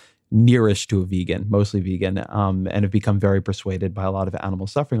 I'm nearish to a vegan, mostly vegan, and have become very persuaded by a lot of animal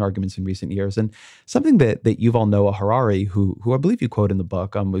suffering arguments in recent years. And something that Yuval Noah Harari, who I believe you quote in the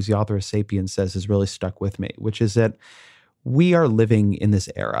book, who's the author of *Sapiens*, says has really stuck with me, which is that we are living in this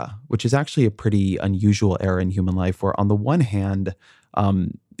era, which is actually a pretty unusual era in human life, where on the one hand,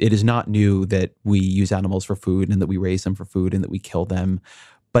 it is not new that we use animals for food and that we raise them for food and that we kill them.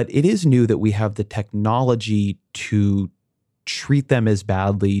 But it is new that we have the technology to treat them as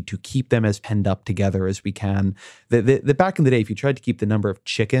badly, to keep them as penned up together as we can. The back in the day, if you tried to keep the number of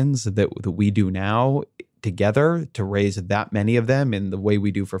chickens that we do now together to raise that many of them in the way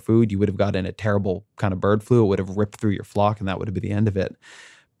we do for food, you would have gotten a terrible kind of bird flu. It would have ripped through your flock, and that would have been the end of it.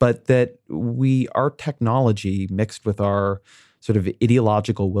 But that our technology mixed with our sort of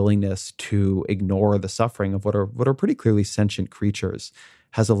ideological willingness to ignore the suffering of what are pretty clearly sentient creatures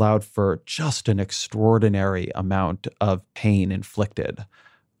has allowed for just an extraordinary amount of pain inflicted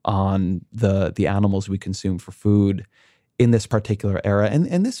on the animals we consume for food in this particular era.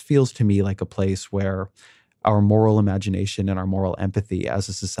 And this feels to me like a place where our moral imagination and our moral empathy as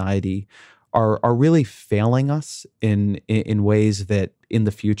a society are really failing us in ways that in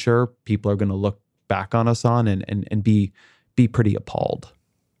the future people are going to look back on us on and be pretty appalled.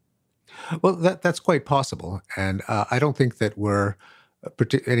 Well, that's quite possible. And I don't think that we're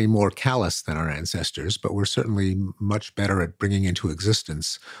any more callous than our ancestors, but we're certainly much better at bringing into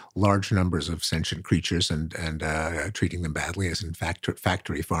existence large numbers of sentient creatures and treating them badly, as in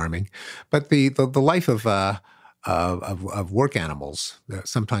factory farming. But the life of work animals,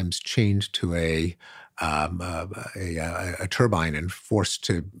 sometimes chained to a turbine and forced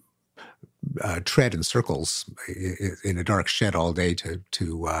to tread in circles in a dark shed all day to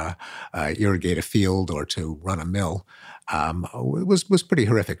irrigate a field or to run a mill, was pretty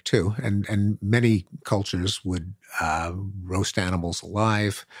horrific too. And many cultures would roast animals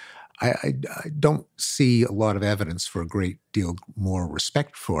alive. I don't see a lot of evidence for a great deal more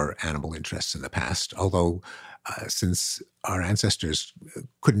respect for animal interests in the past, although since our ancestors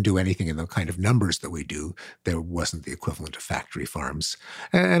couldn't do anything in the kind of numbers that we do, there wasn't the equivalent of factory farms.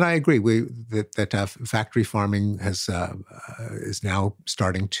 And I agree that factory farming is now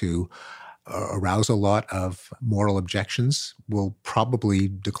starting to arouse a lot of moral objections, will probably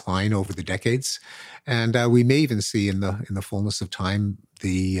decline over the decades. And we may even see in the fullness of time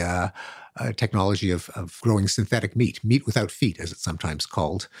the technology of growing synthetic meat without feet, as it's sometimes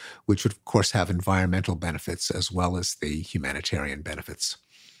called, which would, of course, have environmental benefits as well as the humanitarian benefits.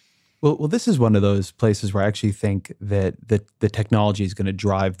 Well, this is one of those places where I actually think that the technology is going to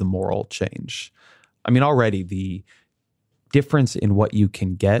drive the moral change. I mean, already the difference in what you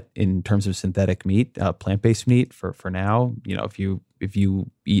can get in terms of synthetic meat, plant-based meat for now, if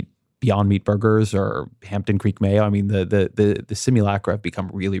you eat Beyond Meat burgers or Hampton Creek mayo, I mean, the simulacra have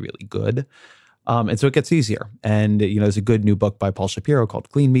become really, really good. And so it gets easier. And, there's a good new book by Paul Shapiro called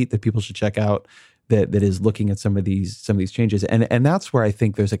Clean Meat that people should check out that is looking at some of these changes. And that's where I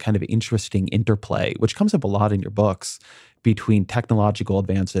think there's a kind of interesting interplay, which comes up a lot in your books, between technological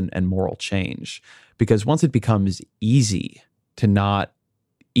advance and moral change. Because once it becomes easy to not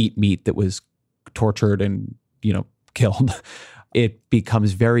eat meat that was tortured and, killed, it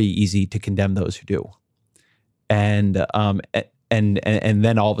becomes very easy to condemn those who do. And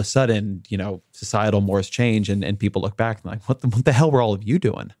then all of a sudden, societal mores change and people look back and like, what the hell were all of you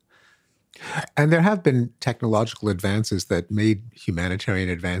doing? And there have been technological advances that made humanitarian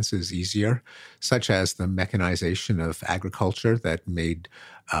advances easier, such as the mechanization of agriculture that made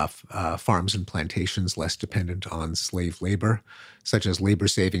farms and plantations less dependent on slave labor, such as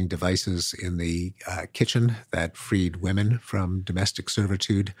labor-saving devices in the kitchen that freed women from domestic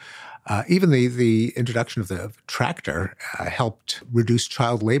servitude. Even the introduction of the tractor helped reduce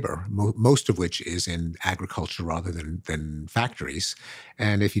child labor, most of which is in agriculture rather than factories.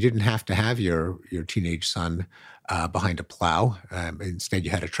 And if you didn't have to have your teenage son behind a plow, instead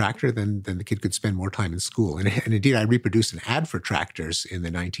you had a tractor, then the kid could spend more time in school. And indeed, I reproduced an ad for tractors in the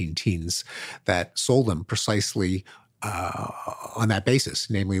 19-teens that sold them precisely on that basis,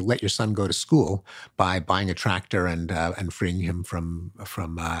 namely, let your son go to school by buying a tractor and freeing him from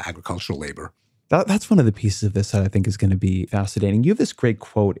agricultural labor. That's one of the pieces of this that I think is going to be fascinating. You have this great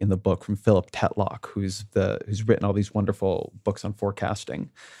quote in the book from Philip Tetlock, who's written all these wonderful books on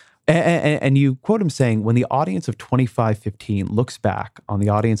forecasting. And you quote him saying, when the audience of 2515 looks back on the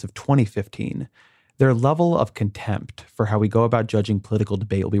audience of 2015, their level of contempt for how we go about judging political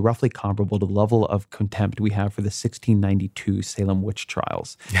debate will be roughly comparable to the level of contempt we have for the 1692 Salem witch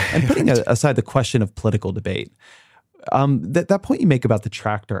trials. And putting aside the question of political debate, that point you make about the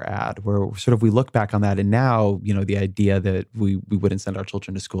tractor ad, where sort of we look back on that, and now the idea that we wouldn't send our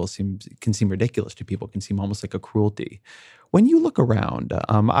children to school can seem ridiculous to people, can seem almost like a cruelty. When you look around,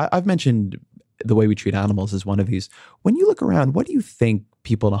 I've mentioned the way we treat animals is one of these. When you look around, what do you think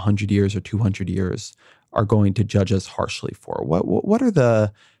people in 100 years or 200 years are going to judge us harshly for? What are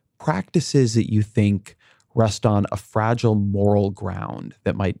the practices that you think rest on a fragile moral ground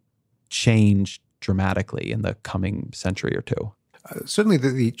that might change dramatically in the coming century or two? Certainly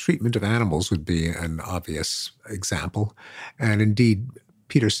the treatment of animals would be an obvious example. And indeed,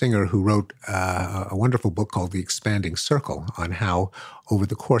 Peter Singer, who wrote a wonderful book called The Expanding Circle on how, over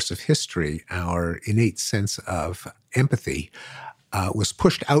the course of history, our innate sense of empathy was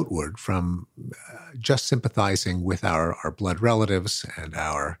pushed outward from just sympathizing with our blood relatives and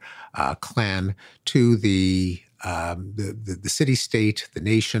our clan to the city-state, the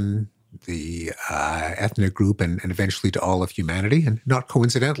nation, the ethnic group, and eventually to all of humanity. And not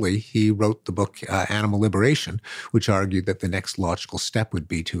coincidentally, he wrote the book Animal Liberation, which argued that the next logical step would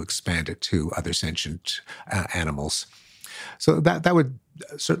be to expand it to other sentient animals. So that would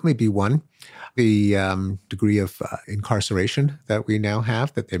certainly be one. The degree of incarceration that we now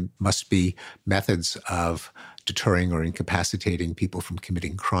have, that there must be methods of deterring or incapacitating people from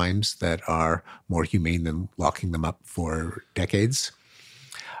committing crimes that are more humane than locking them up for decades.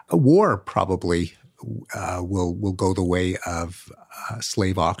 A war probably will go the way of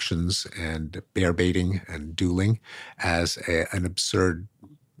slave auctions and bear baiting and dueling as an absurd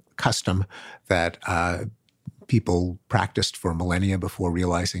custom that people practiced for millennia before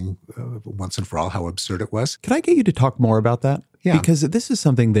realizing once and for all how absurd it was. Can I get you to talk more about that? Yeah. Because this is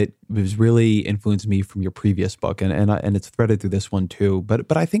something that has really influenced me from your previous book, and it's threaded through this one too.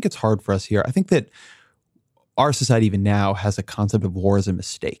 But I think it's hard for us here. I think that our society even now has a concept of war as a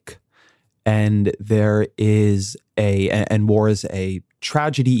mistake. And there is and war is a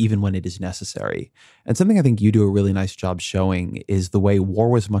tragedy even when it is necessary. And something I think you do a really nice job showing is the way war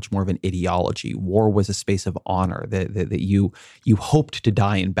was much more of an ideology. War was a space of honor that you hoped to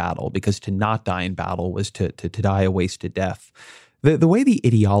die in battle, because to not die in battle was to die a wasted death. The way the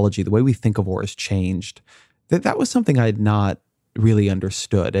ideology, the way we think of war has changed, that was something I had not really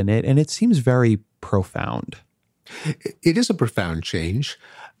understood. And it seems very profound. It is a profound change.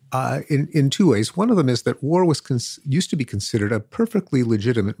 In two ways. One of them is that war used to be considered a perfectly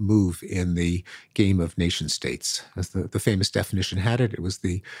legitimate move in the game of nation states. As the famous definition had it, it was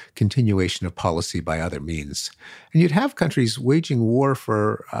the continuation of policy by other means. And you'd have countries waging war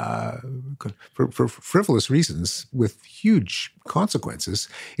for frivolous reasons with huge consequences,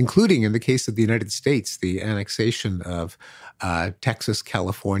 including in the case of the United States, the annexation of Texas,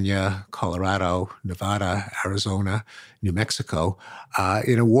 California, Colorado, Nevada, Arizona, New Mexico,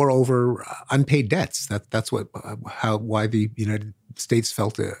 in a war over unpaid debts. That's why the United States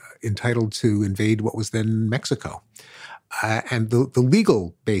felt entitled to invade what was then Mexico. And the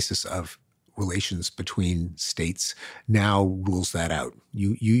legal basis of relations between states now rules that out.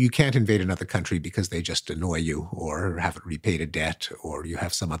 You can't invade another country because they just annoy you or haven't repaid a debt or you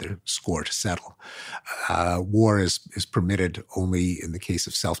have some other score to settle. War is permitted only in the case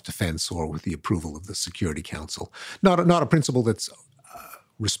of self-defense or with the approval of the Security Council. Not a principle that's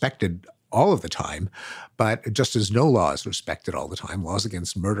respected all of the time, but just as no law is respected all the time, laws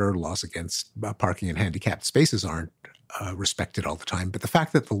against murder, laws against parking in handicapped spaces aren't respected all the time. But the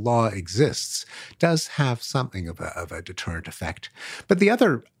fact that the law exists does have something of a deterrent effect. But the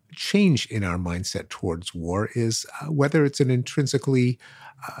other change in our mindset towards war is whether it's an intrinsically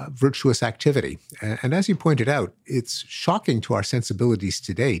virtuous activity. And as you pointed out, it's shocking to our sensibilities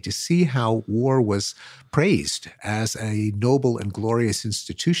today to see how war was praised as a noble and glorious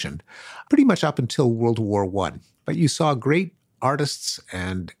institution pretty much up until World War I. But you saw great artists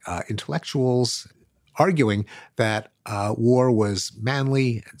and intellectuals arguing that war was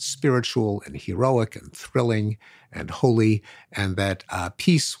manly and spiritual and heroic and thrilling and holy, and that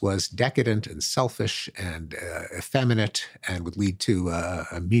peace was decadent and selfish and effeminate and would lead to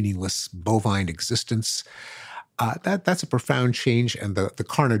a meaningless bovine existence. That's a profound change, and the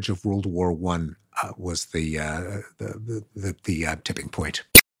carnage of World War I was the tipping point.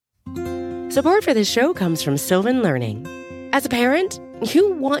 Support for this show comes from Sylvan Learning. As a parent,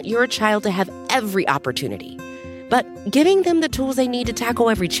 you want your child to have every opportunity, but giving them the tools they need to tackle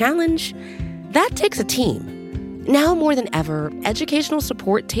every challenge, that takes a team. Now more than ever, educational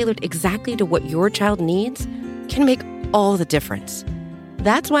support tailored exactly to what your child needs can make all the difference.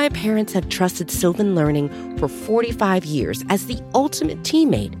 That's why parents have trusted Sylvan Learning for 45 years as the ultimate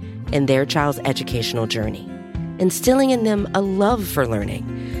teammate in their child's educational journey, instilling in them a love for learning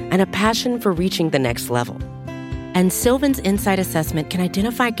and a passion for reaching the next level. And Sylvan's Insight Assessment can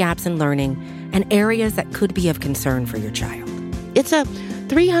identify gaps in learning and areas that could be of concern for your child. It's a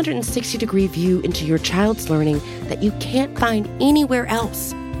 360-degree view into your child's learning that you can't find anywhere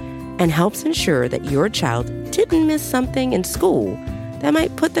else, and helps ensure that your child didn't miss something in school that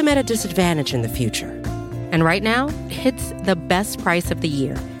might put them at a disadvantage in the future. And right now, it's the best price of the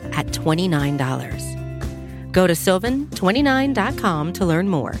year at $29. Go to sylvan29.com to learn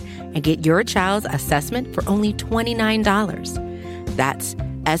more and get your child's assessment for only $29. That's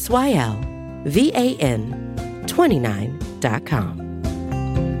SYLVAN29.com.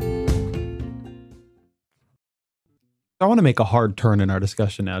 I want to make a hard turn in our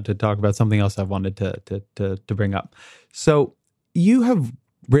discussion now to talk about something else I wanted to bring up. So you have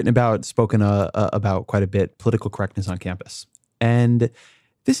spoken about quite a bit, political correctness on campus. And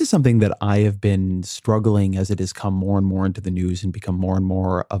this is something that I have been struggling as it has come more and more into the news and become more and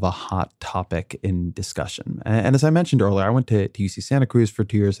more of a hot topic in discussion. And as I mentioned earlier, I went to UC Santa Cruz for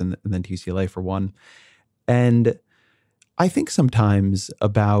 2 years and then to UCLA for 1. And I think sometimes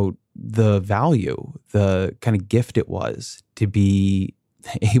about the value, the kind of gift it was to be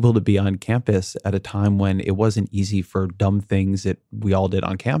able to be on campus at a time when it wasn't easy for dumb things that we all did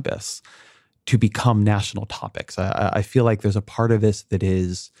on campus to become national topics. I feel like there's a part of this that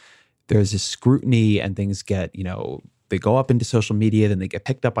is, there's this scrutiny and things get, they go up into social media, then they get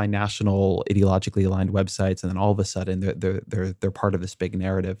picked up by national ideologically aligned websites, and then all of a sudden they're part of this big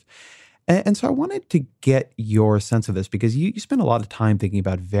narrative. And so I wanted to get your sense of this because you spend a lot of time thinking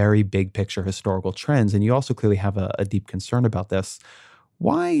about very big picture historical trends, and you also clearly have a deep concern about this.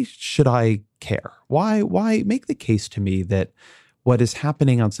 Why should I care? Why make the case to me that what is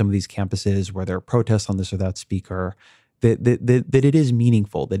happening on some of these campuses where there are protests on this or that speaker, that it is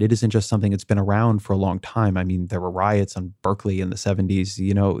meaningful, that it isn't just something that's been around for a long time? I mean, there were riots on Berkeley in the 70s,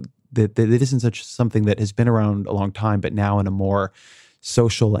 that it isn't such something that has been around a long time, but now in a more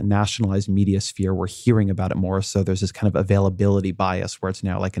social and nationalized media sphere, we're hearing about it more. So there's this kind of availability bias where it's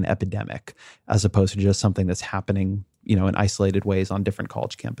now like an epidemic, as opposed to just something that's happening, in isolated ways on different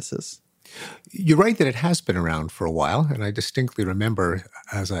college campuses. You're right that it has been around for a while, and I distinctly remember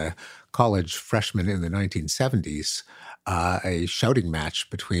as a college freshman in the 1970s, a shouting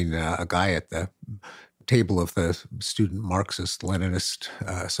match between a guy at the table of the Student Marxist-Leninist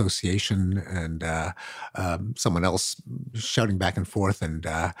Association and someone else shouting back and forth, and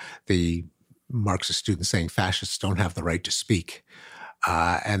the Marxist students saying fascists don't have the right to speak.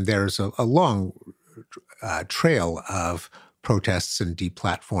 And there's a long trail of protests and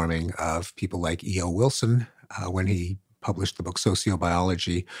deplatforming of people like E.O. Wilson when he published the book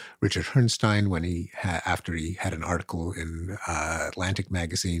Sociobiology, Richard Herrnstein when after he had an article in Atlantic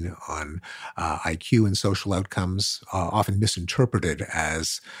magazine on IQ and social outcomes, often misinterpreted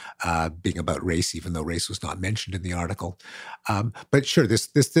as being about race, even though race was not mentioned in the article. But sure, this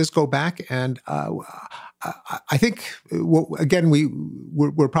does go back, and I think again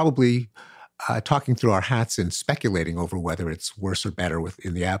we're probably talking through our hats and speculating over whether it's worse or better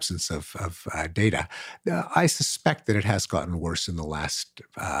in the absence of data. I suspect that it has gotten worse in the last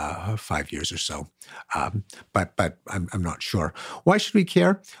 5 years or so, but I'm not sure. Why should we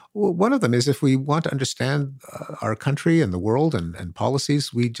care? Well, one of them is if we want to understand our country and the world and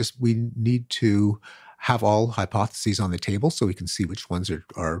policies, we need to have all hypotheses on the table so we can see which ones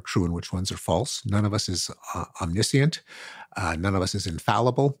are true and which ones are false. None of us is omniscient. None of us is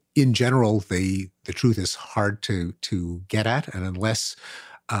infallible. In general, the truth is hard to get at, and unless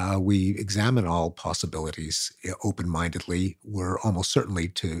we examine all possibilities open-mindedly, we're almost certainly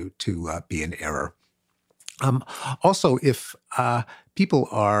to be in error. Also, if people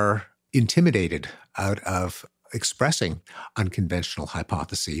are intimidated out of expressing unconventional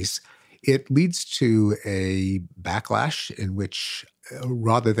hypotheses, it leads to a backlash in which,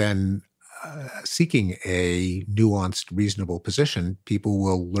 rather than seeking a nuanced, reasonable position, people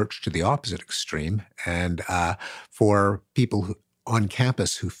will lurch to the opposite extreme. And for people on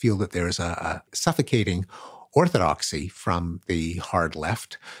campus who feel that there is a suffocating orthodoxy from the hard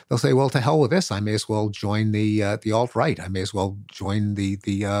left, they'll say, well, to hell with this. I may as well join the alt-right. I may as well join the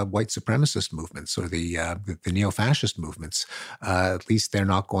white supremacist movements or the neo-fascist movements. At least they're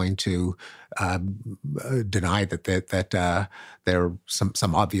not going to deny that there are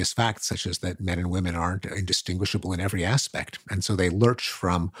some obvious facts, such as that men and women aren't indistinguishable in every aspect. And so they lurch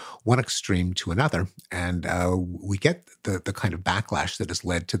from one extreme to another. And we get the kind of backlash that has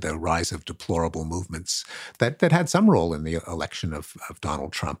led to the rise of deplorable movements that had some role in the election of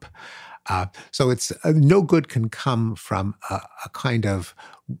Donald Trump. So it's no good can come from a kind of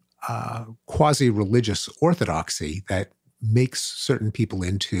quasi-religious orthodoxy that makes certain people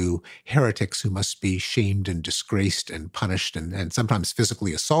into heretics who must be shamed and disgraced and punished and sometimes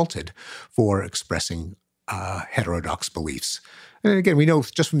physically assaulted for expressing heterodox beliefs. And again, we know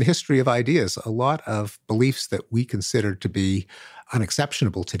just from the history of ideas, a lot of beliefs that we consider to be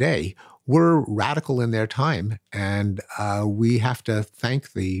unexceptionable today were radical in their time, and we have to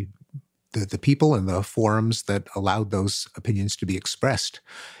thank the people and the forums that allowed those opinions to be expressed.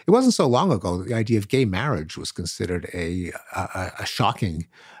 It wasn't so long ago that the idea of gay marriage was considered a shocking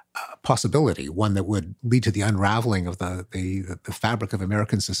possibility, one that would lead to the unraveling of the fabric of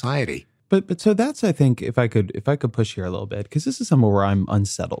American society. But so that's, I think, if I could push here a little bit, because this is somewhere where I'm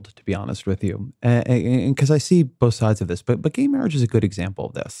unsettled, to be honest with you, and because I see both sides of this. But gay marriage is a good example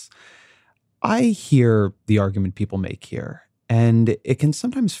of this. I hear the argument people make here, and it can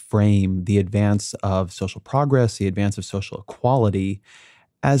sometimes frame the advance of social progress, the advance of social equality,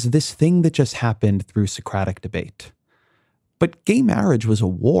 as this thing that just happened through Socratic debate. But gay marriage was a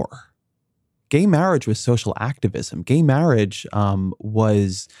war. Gay marriage was social activism. Gay marriage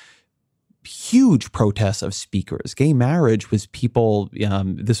was huge protests of speakers. Gay marriage was people,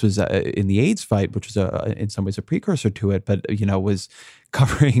 this was in the AIDS fight, which was in some ways a precursor to it, but, was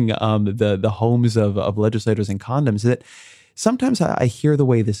covering the homes of legislators and condoms. That sometimes I hear the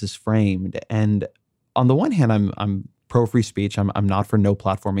way this is framed. And on the one hand, I'm pro free speech. I'm not for no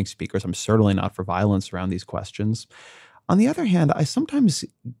platforming speakers. I'm certainly not for violence around these questions. On the other hand, I sometimes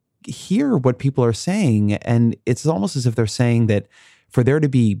hear what people are saying, and it's almost as if they're saying that for there to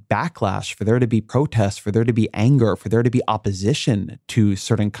be backlash, for there to be protests, for there to be anger, for there to be opposition to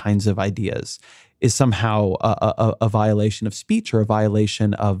certain kinds of ideas is somehow a violation of speech or a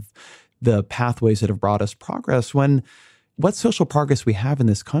violation of the pathways that have brought us progress, when what social progress we have in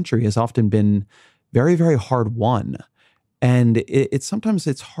this country has often been very, very hard won. And it's sometimes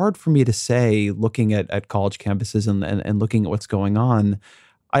it's hard for me to say, looking at college campuses and looking at what's going on,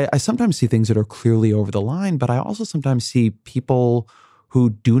 I sometimes see things that are clearly over the line, but I also sometimes see people who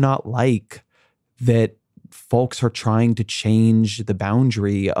do not like that folks are trying to change the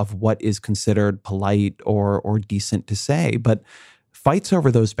boundary of what is considered polite or decent to say. But fights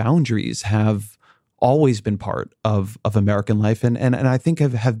over those boundaries have always been part of American life, and I think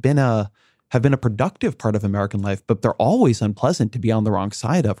have been a productive part of American life, but they're always unpleasant to be on the wrong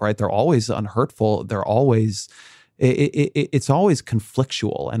side of, right? They're always unhurtful. They're always it's always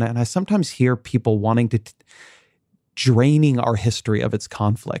conflictual. And I sometimes hear people wanting to draining our history of its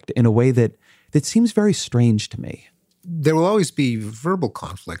conflict in a way that seems very strange to me. There will always be verbal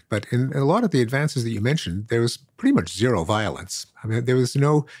conflict, but in a lot of the advances that you mentioned, there was pretty much zero violence. I mean, there was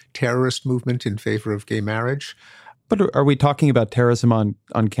no terrorist movement in favor of gay marriage. But are we talking about terrorism on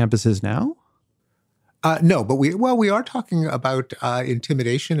campuses now? No, but we are talking about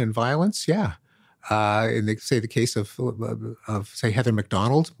intimidation and violence, yeah. In the case of Heather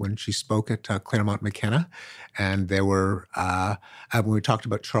McDonald when she spoke at Claremont McKenna, and there were when we talked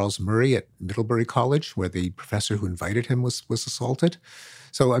about Charles Murray at Middlebury College, where the professor who invited him was assaulted.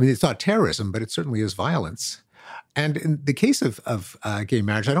 So I mean, it's not terrorism, but it certainly is violence. And in the case of gay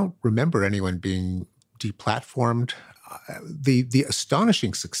marriage, I don't remember anyone being deplatformed. The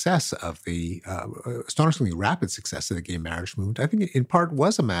astonishing success of the astonishingly rapid success of the gay marriage movement, I think, in part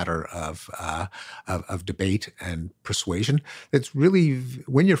was a matter of debate and persuasion. It's really,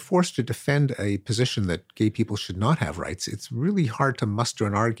 when you're forced to defend a position that gay people should not have rights, it's really hard to muster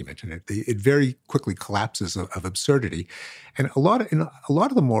an argument, and it very quickly collapses of absurdity. And a lot of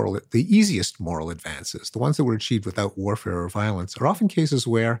the easiest moral advances, the ones that were achieved without warfare or violence, are often cases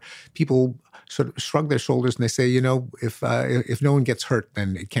where people sort of shrug their shoulders and they say, if no one gets hurt,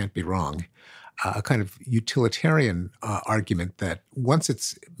 then it can't be wrong. A kind of utilitarian argument that once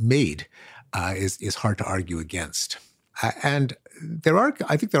it's made is hard to argue against. And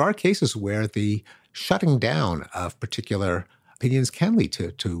I think there are cases where the shutting down of particular opinions can lead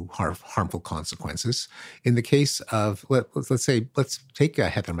to harmful consequences. In the case of, let's take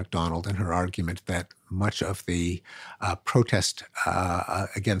Heather McDonald and her argument that much of the protest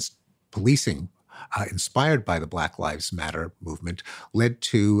against policing inspired by the Black Lives Matter movement led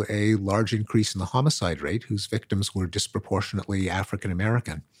to a large increase in the homicide rate, whose victims were disproportionately African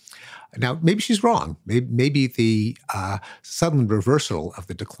American. Now, maybe she's wrong. Maybe the sudden reversal of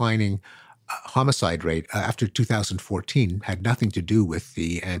the declining homicide rate after 2014 had nothing to do with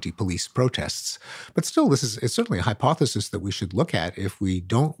the anti-police protests. But still, it's certainly a hypothesis that we should look at if we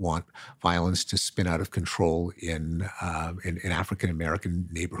don't want violence to spin out of control in African-American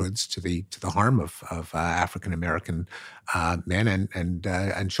neighborhoods to the harm of African-American men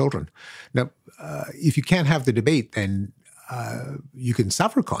and children. Now, if you can't have the debate, then you can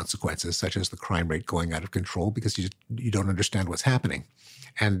suffer consequences such as the crime rate going out of control because you don't understand what's happening.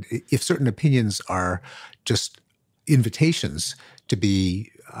 And if certain opinions are just invitations to be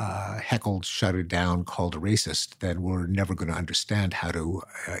heckled, shouted down, called a racist, then we're never going to understand how to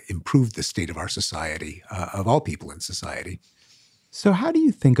improve the state of our society, of all people in society. So how do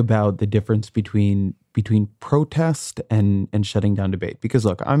you think about the difference between protest and shutting down debate? Because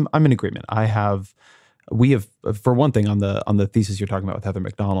look, I'm in agreement. I have We have, for one thing, on the thesis you're talking about with Heather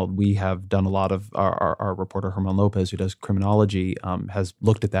McDonald, we have done a lot of our reporter Herman Lopez, who does criminology, has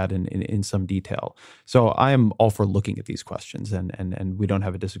looked at that in some detail. So I am all for looking at these questions, and we don't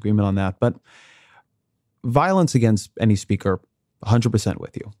have a disagreement on that. But violence against any speaker, 100%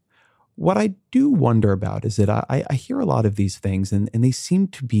 with you. What I do wonder about is that I hear a lot of these things, and they seem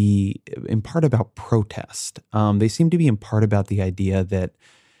to be in part about protest. They seem to be in part about the idea that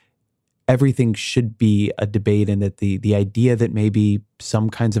everything should be a debate, and that the idea that maybe some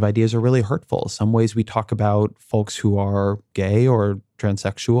kinds of ideas are really hurtful. Some ways we talk about folks who are gay or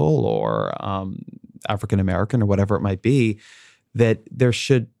transsexual or African American or whatever it might be, that there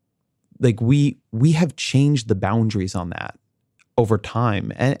should, like, we have changed the boundaries on that over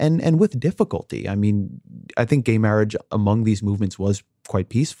time and with difficulty. I mean, I think gay marriage among these movements was quite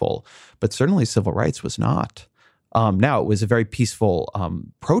peaceful, but certainly civil rights was not. Now, it was a very peaceful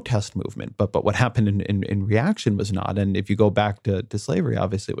protest movement, but what happened in reaction was not. And if you go back to slavery,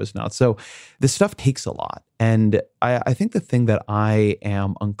 obviously it was not. So this stuff takes a lot. And I think the thing that I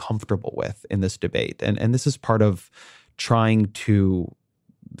am uncomfortable with in this debate, and this is part of trying to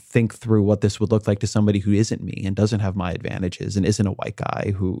think through what this would look like to somebody who isn't me and doesn't have my advantages and isn't a white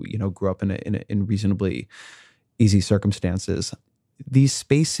guy who, grew up in reasonably easy circumstances. These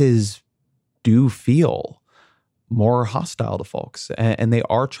spaces do feel more hostile to folks, and they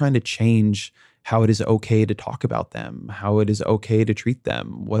are trying to change how it is okay to talk about them, how it is okay to treat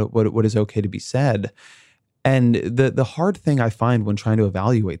them, what is okay to be said. And the hard thing I find when trying to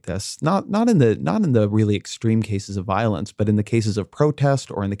evaluate this, not in the really extreme cases of violence, but in the cases of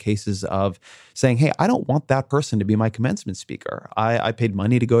protest or in the cases of saying, hey, I don't want that person to be my commencement speaker. I paid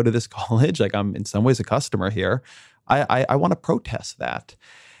money to go to this college. Like, I'm in some ways a customer here. I want to protest that.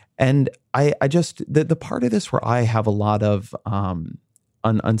 And I just, the part of this where I have a lot of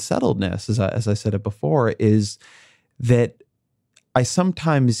unsettledness, as I said it before, is that I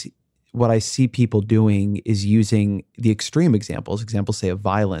sometimes, what I see people doing is using the extreme examples, say, of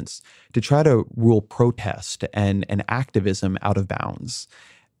violence, to try to rule protest and activism out of bounds.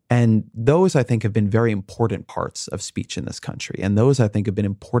 And those, I think, have been very important parts of speech in this country. And those, I think, have been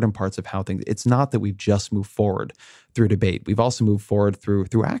important parts of how things, it's not that we've just moved forward through debate. We've also moved forward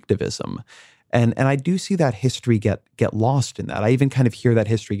through activism. And I do see that history get lost in that. I even kind of hear that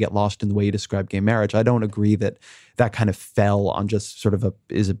history get lost in the way you describe gay marriage. I don't agree that kind of fell on just sort of a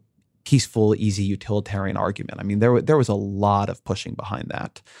peaceful, easy, utilitarian argument. I mean, there was a lot of pushing behind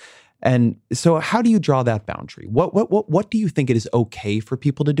that. And so how do you draw that boundary? What do you think it is okay for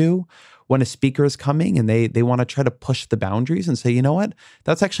people to do when a speaker is coming and they want to try to push the boundaries and say, you know what,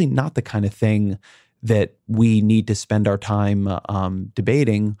 that's actually not the kind of thing that we need to spend our time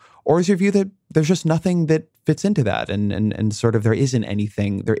debating? Or is your view that there's just nothing that fits into that and sort of there isn't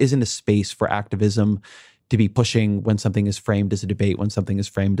a space for activism to be pushing when something is framed as a debate, when something is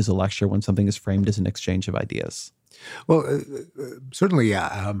framed as a lecture, when something is framed as an exchange of ideas? Well, certainly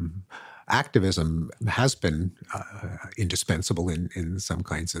activism has been indispensable in some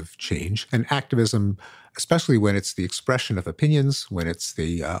kinds of change. And activism, especially when it's the expression of opinions, when it's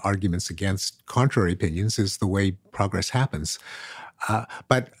the arguments against contrary opinions, is the way progress happens.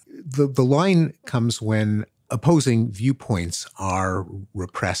 But the line comes when opposing viewpoints are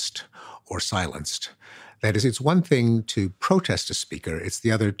repressed or silenced. That is, it's one thing to protest a speaker. It's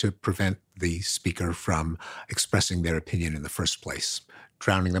the other to prevent the speaker from expressing their opinion in the first place,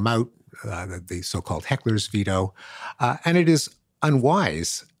 drowning them out, the so-called heckler's veto. And it is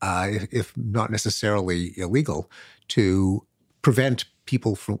unwise, if not necessarily illegal, to prevent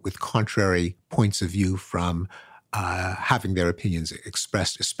people with contrary points of view from having their opinions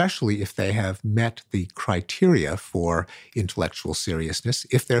expressed, especially if they have met the criteria for intellectual seriousness,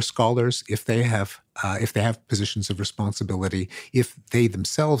 if they're scholars, if they have positions of responsibility, if they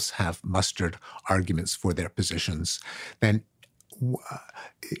themselves have mustered arguments for their positions, then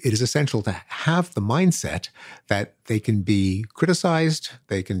it is essential to have the mindset that they can be criticized,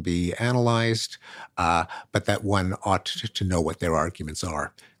 they can be analyzed, but that one ought to know what their arguments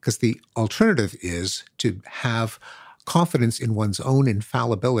are. Because the alternative is to have confidence in one's own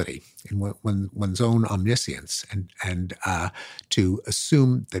infallibility, in one's own omniscience, and to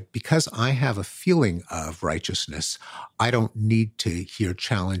assume that because I have a feeling of righteousness, I don't need to hear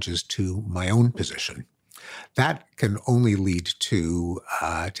challenges to my own position. That can only lead to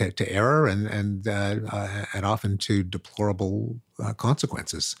error and often to deplorable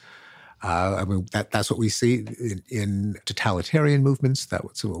consequences. I mean, that's what we see in totalitarian movements.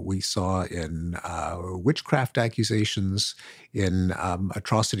 That's what we saw in witchcraft accusations, in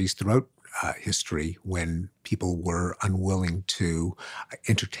atrocities throughout history when people were unwilling to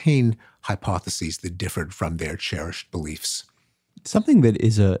entertain hypotheses that differed from their cherished beliefs. Something that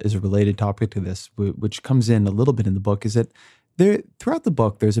is a related topic to this, which comes in a little bit in the book, is that throughout the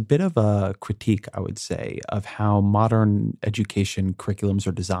book, there's a bit of a critique, I would say, of how modern education curriculums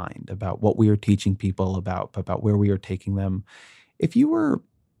are designed, about what we are teaching people, about where we are taking them. If you were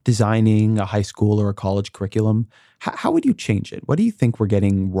designing a high school or a college curriculum, how would you change it? What do you think we're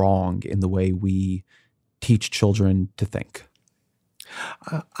getting wrong in the way we teach children to think?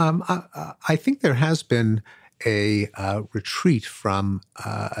 I think there has been a retreat from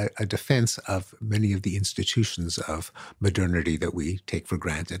a defense of many of the institutions of modernity that we take for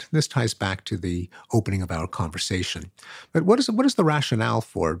granted. This ties back to the opening of our conversation. But what is the rationale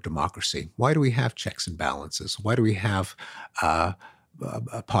for democracy? Why do we have checks and balances? Why do we have a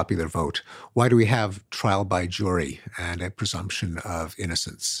popular vote? Why do we have trial by jury and a presumption of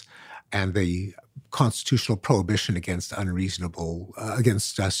innocence? And the constitutional prohibition against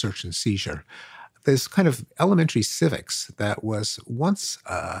search and seizure. This kind of elementary civics that was once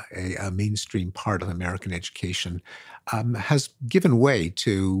a mainstream part of American education has given way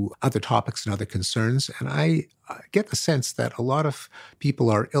to other topics and other concerns. And I get the sense that a lot of people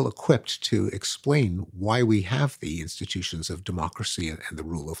are ill-equipped to explain why we have the institutions of democracy and the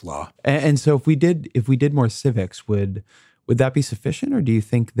rule of law. And so if we did more civics, would that be sufficient? Or do you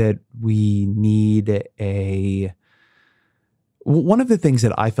think that we need one of the things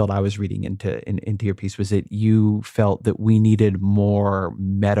that I felt I was reading into your piece was that you felt that we needed more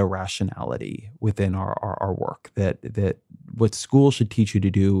meta-rationality within our work, that what school should teach you to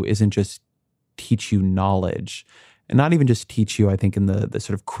do isn't just teach you knowledge, and not even just teach you, I think, in the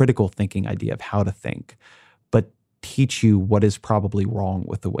sort of critical thinking idea of how to think, but teach you what is probably wrong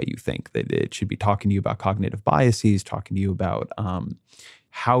with the way you think, that it should be talking to you about cognitive biases, talking to you about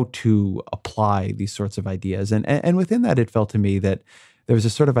how to apply these sorts of ideas. And within that, it felt to me that there was a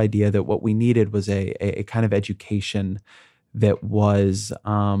sort of idea that what we needed was a kind of education that was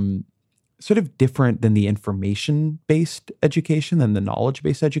sort of different than the information-based education, than the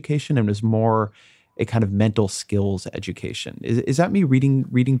knowledge-based education, and was more a kind of mental skills education. Is that me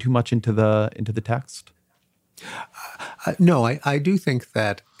reading too much into the text? No, I do think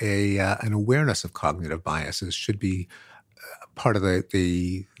that an awareness of cognitive biases should be part of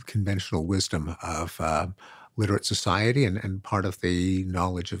the conventional wisdom of literate society and part of the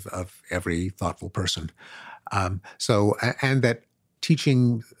knowledge of every thoughtful person. And that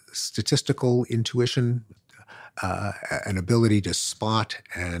teaching statistical intuition, an ability to spot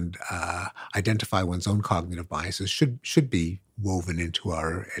and identify one's own cognitive biases should be woven into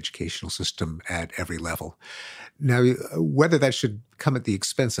our educational system at every level. Now, whether that should come at the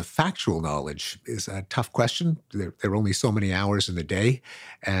expense of factual knowledge is a tough question. There are only so many hours in the day,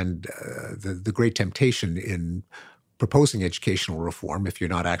 and the great temptation in proposing educational reform, if you're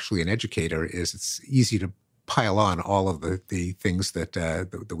not actually an educator, is it's easy to pile on all of the things that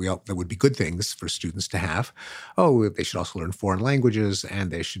would be good things for students to have. Oh, they should also learn foreign languages, and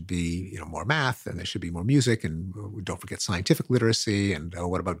there should be more math, and there should be more music, and don't forget scientific literacy, and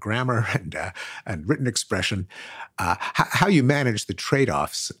what about grammar and written expression? How you manage the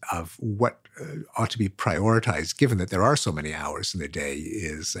trade-offs of what ought to be prioritized, given that there are so many hours in the day,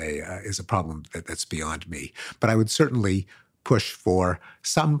 is a problem that's beyond me. But I would certainly push for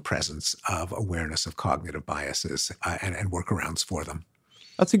some presence of awareness of cognitive biases and workarounds for them.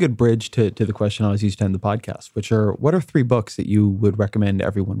 That's a good bridge to the question I was used to end the podcast, which are, what are 3 books that you would recommend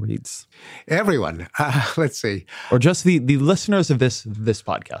everyone reads? Everyone. Let's see. Or just the listeners of this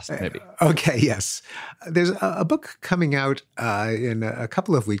podcast, maybe. Okay, yes. There's a book coming out in a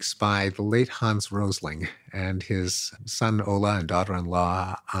couple of weeks by the late Hans Rosling and his son Ola and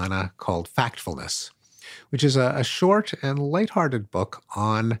daughter-in-law Anna, called Factfulness, which is a short and lighthearted book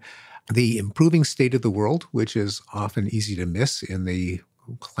on the improving state of the world, which is often easy to miss in the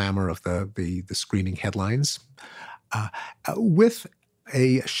clamor of the screaming headlines, with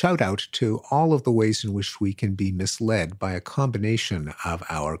a shout out to all of the ways in which we can be misled by a combination of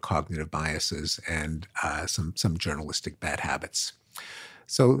our cognitive biases and some journalistic bad habits.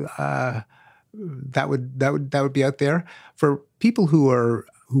 So that would be out there for people who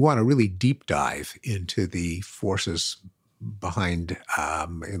want to really deep dive into the forces behind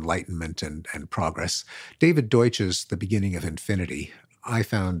enlightenment and progress. David Deutsch's The Beginning of Infinity I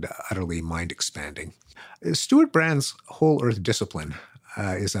found utterly mind-expanding. Stuart Brand's Whole Earth Discipline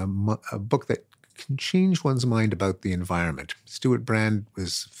is a book that can change one's mind about the environment. Stuart Brand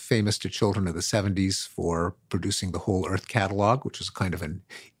was famous to children of the 70s for producing the Whole Earth Catalog, which is kind of an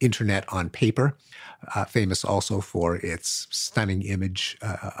internet on paper. Famous also for its stunning image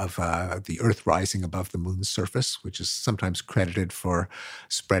of the Earth rising above the moon's surface, which is sometimes credited for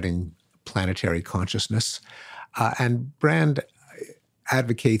spreading planetary consciousness. And Brand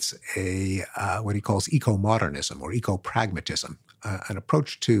advocates what he calls eco-modernism or eco-pragmatism, an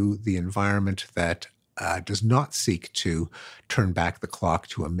approach to the environment that does not seek to turn back the clock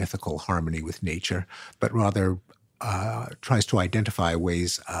to a mythical harmony with nature, but rather tries to identify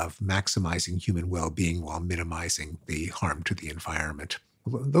ways of maximizing human well-being while minimizing the harm to the environment.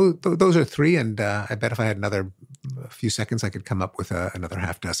 Those are three, and I bet if I had another few seconds, I could come up with another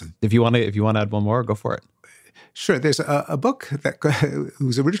half dozen. If you want to add one more, go for it. Sure. There's a book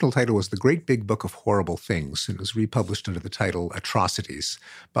whose original title was The Great Big Book of Horrible Things, and it was republished under the title Atrocities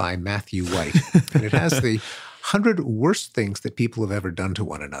by Matthew White. And it has the 100 worst things that people have ever done to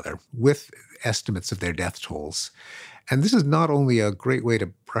one another, with estimates of their death tolls. And this is not only a great way to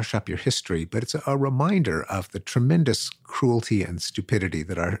brush up your history, but it's a reminder of the tremendous cruelty and stupidity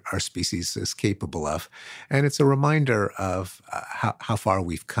that our species is capable of. And it's a reminder of how far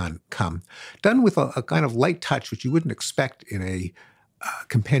we've come. Done with a kind of light touch, which you wouldn't expect in a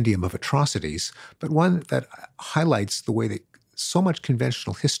compendium of atrocities, but one that highlights the way that so much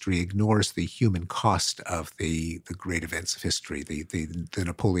conventional history ignores the human cost of the great events of history, the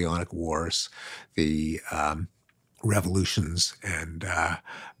Napoleonic Wars, the revolutions and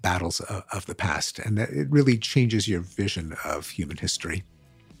battles of the past. And it really changes your vision of human history.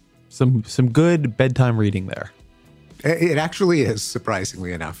 Some good bedtime reading there. It actually is,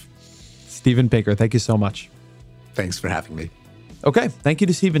 surprisingly enough. Steven Pinker, thank you so much. Thanks for having me. Okay, thank you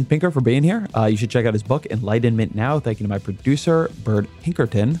to Steven Pinker for being here. You should check out his book, Enlightenment Now. Thank you to my producer, Bird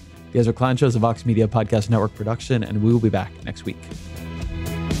Pinkerton. The Ezra Klein Show is a Vox Media Podcast Network production, and we will be back next week.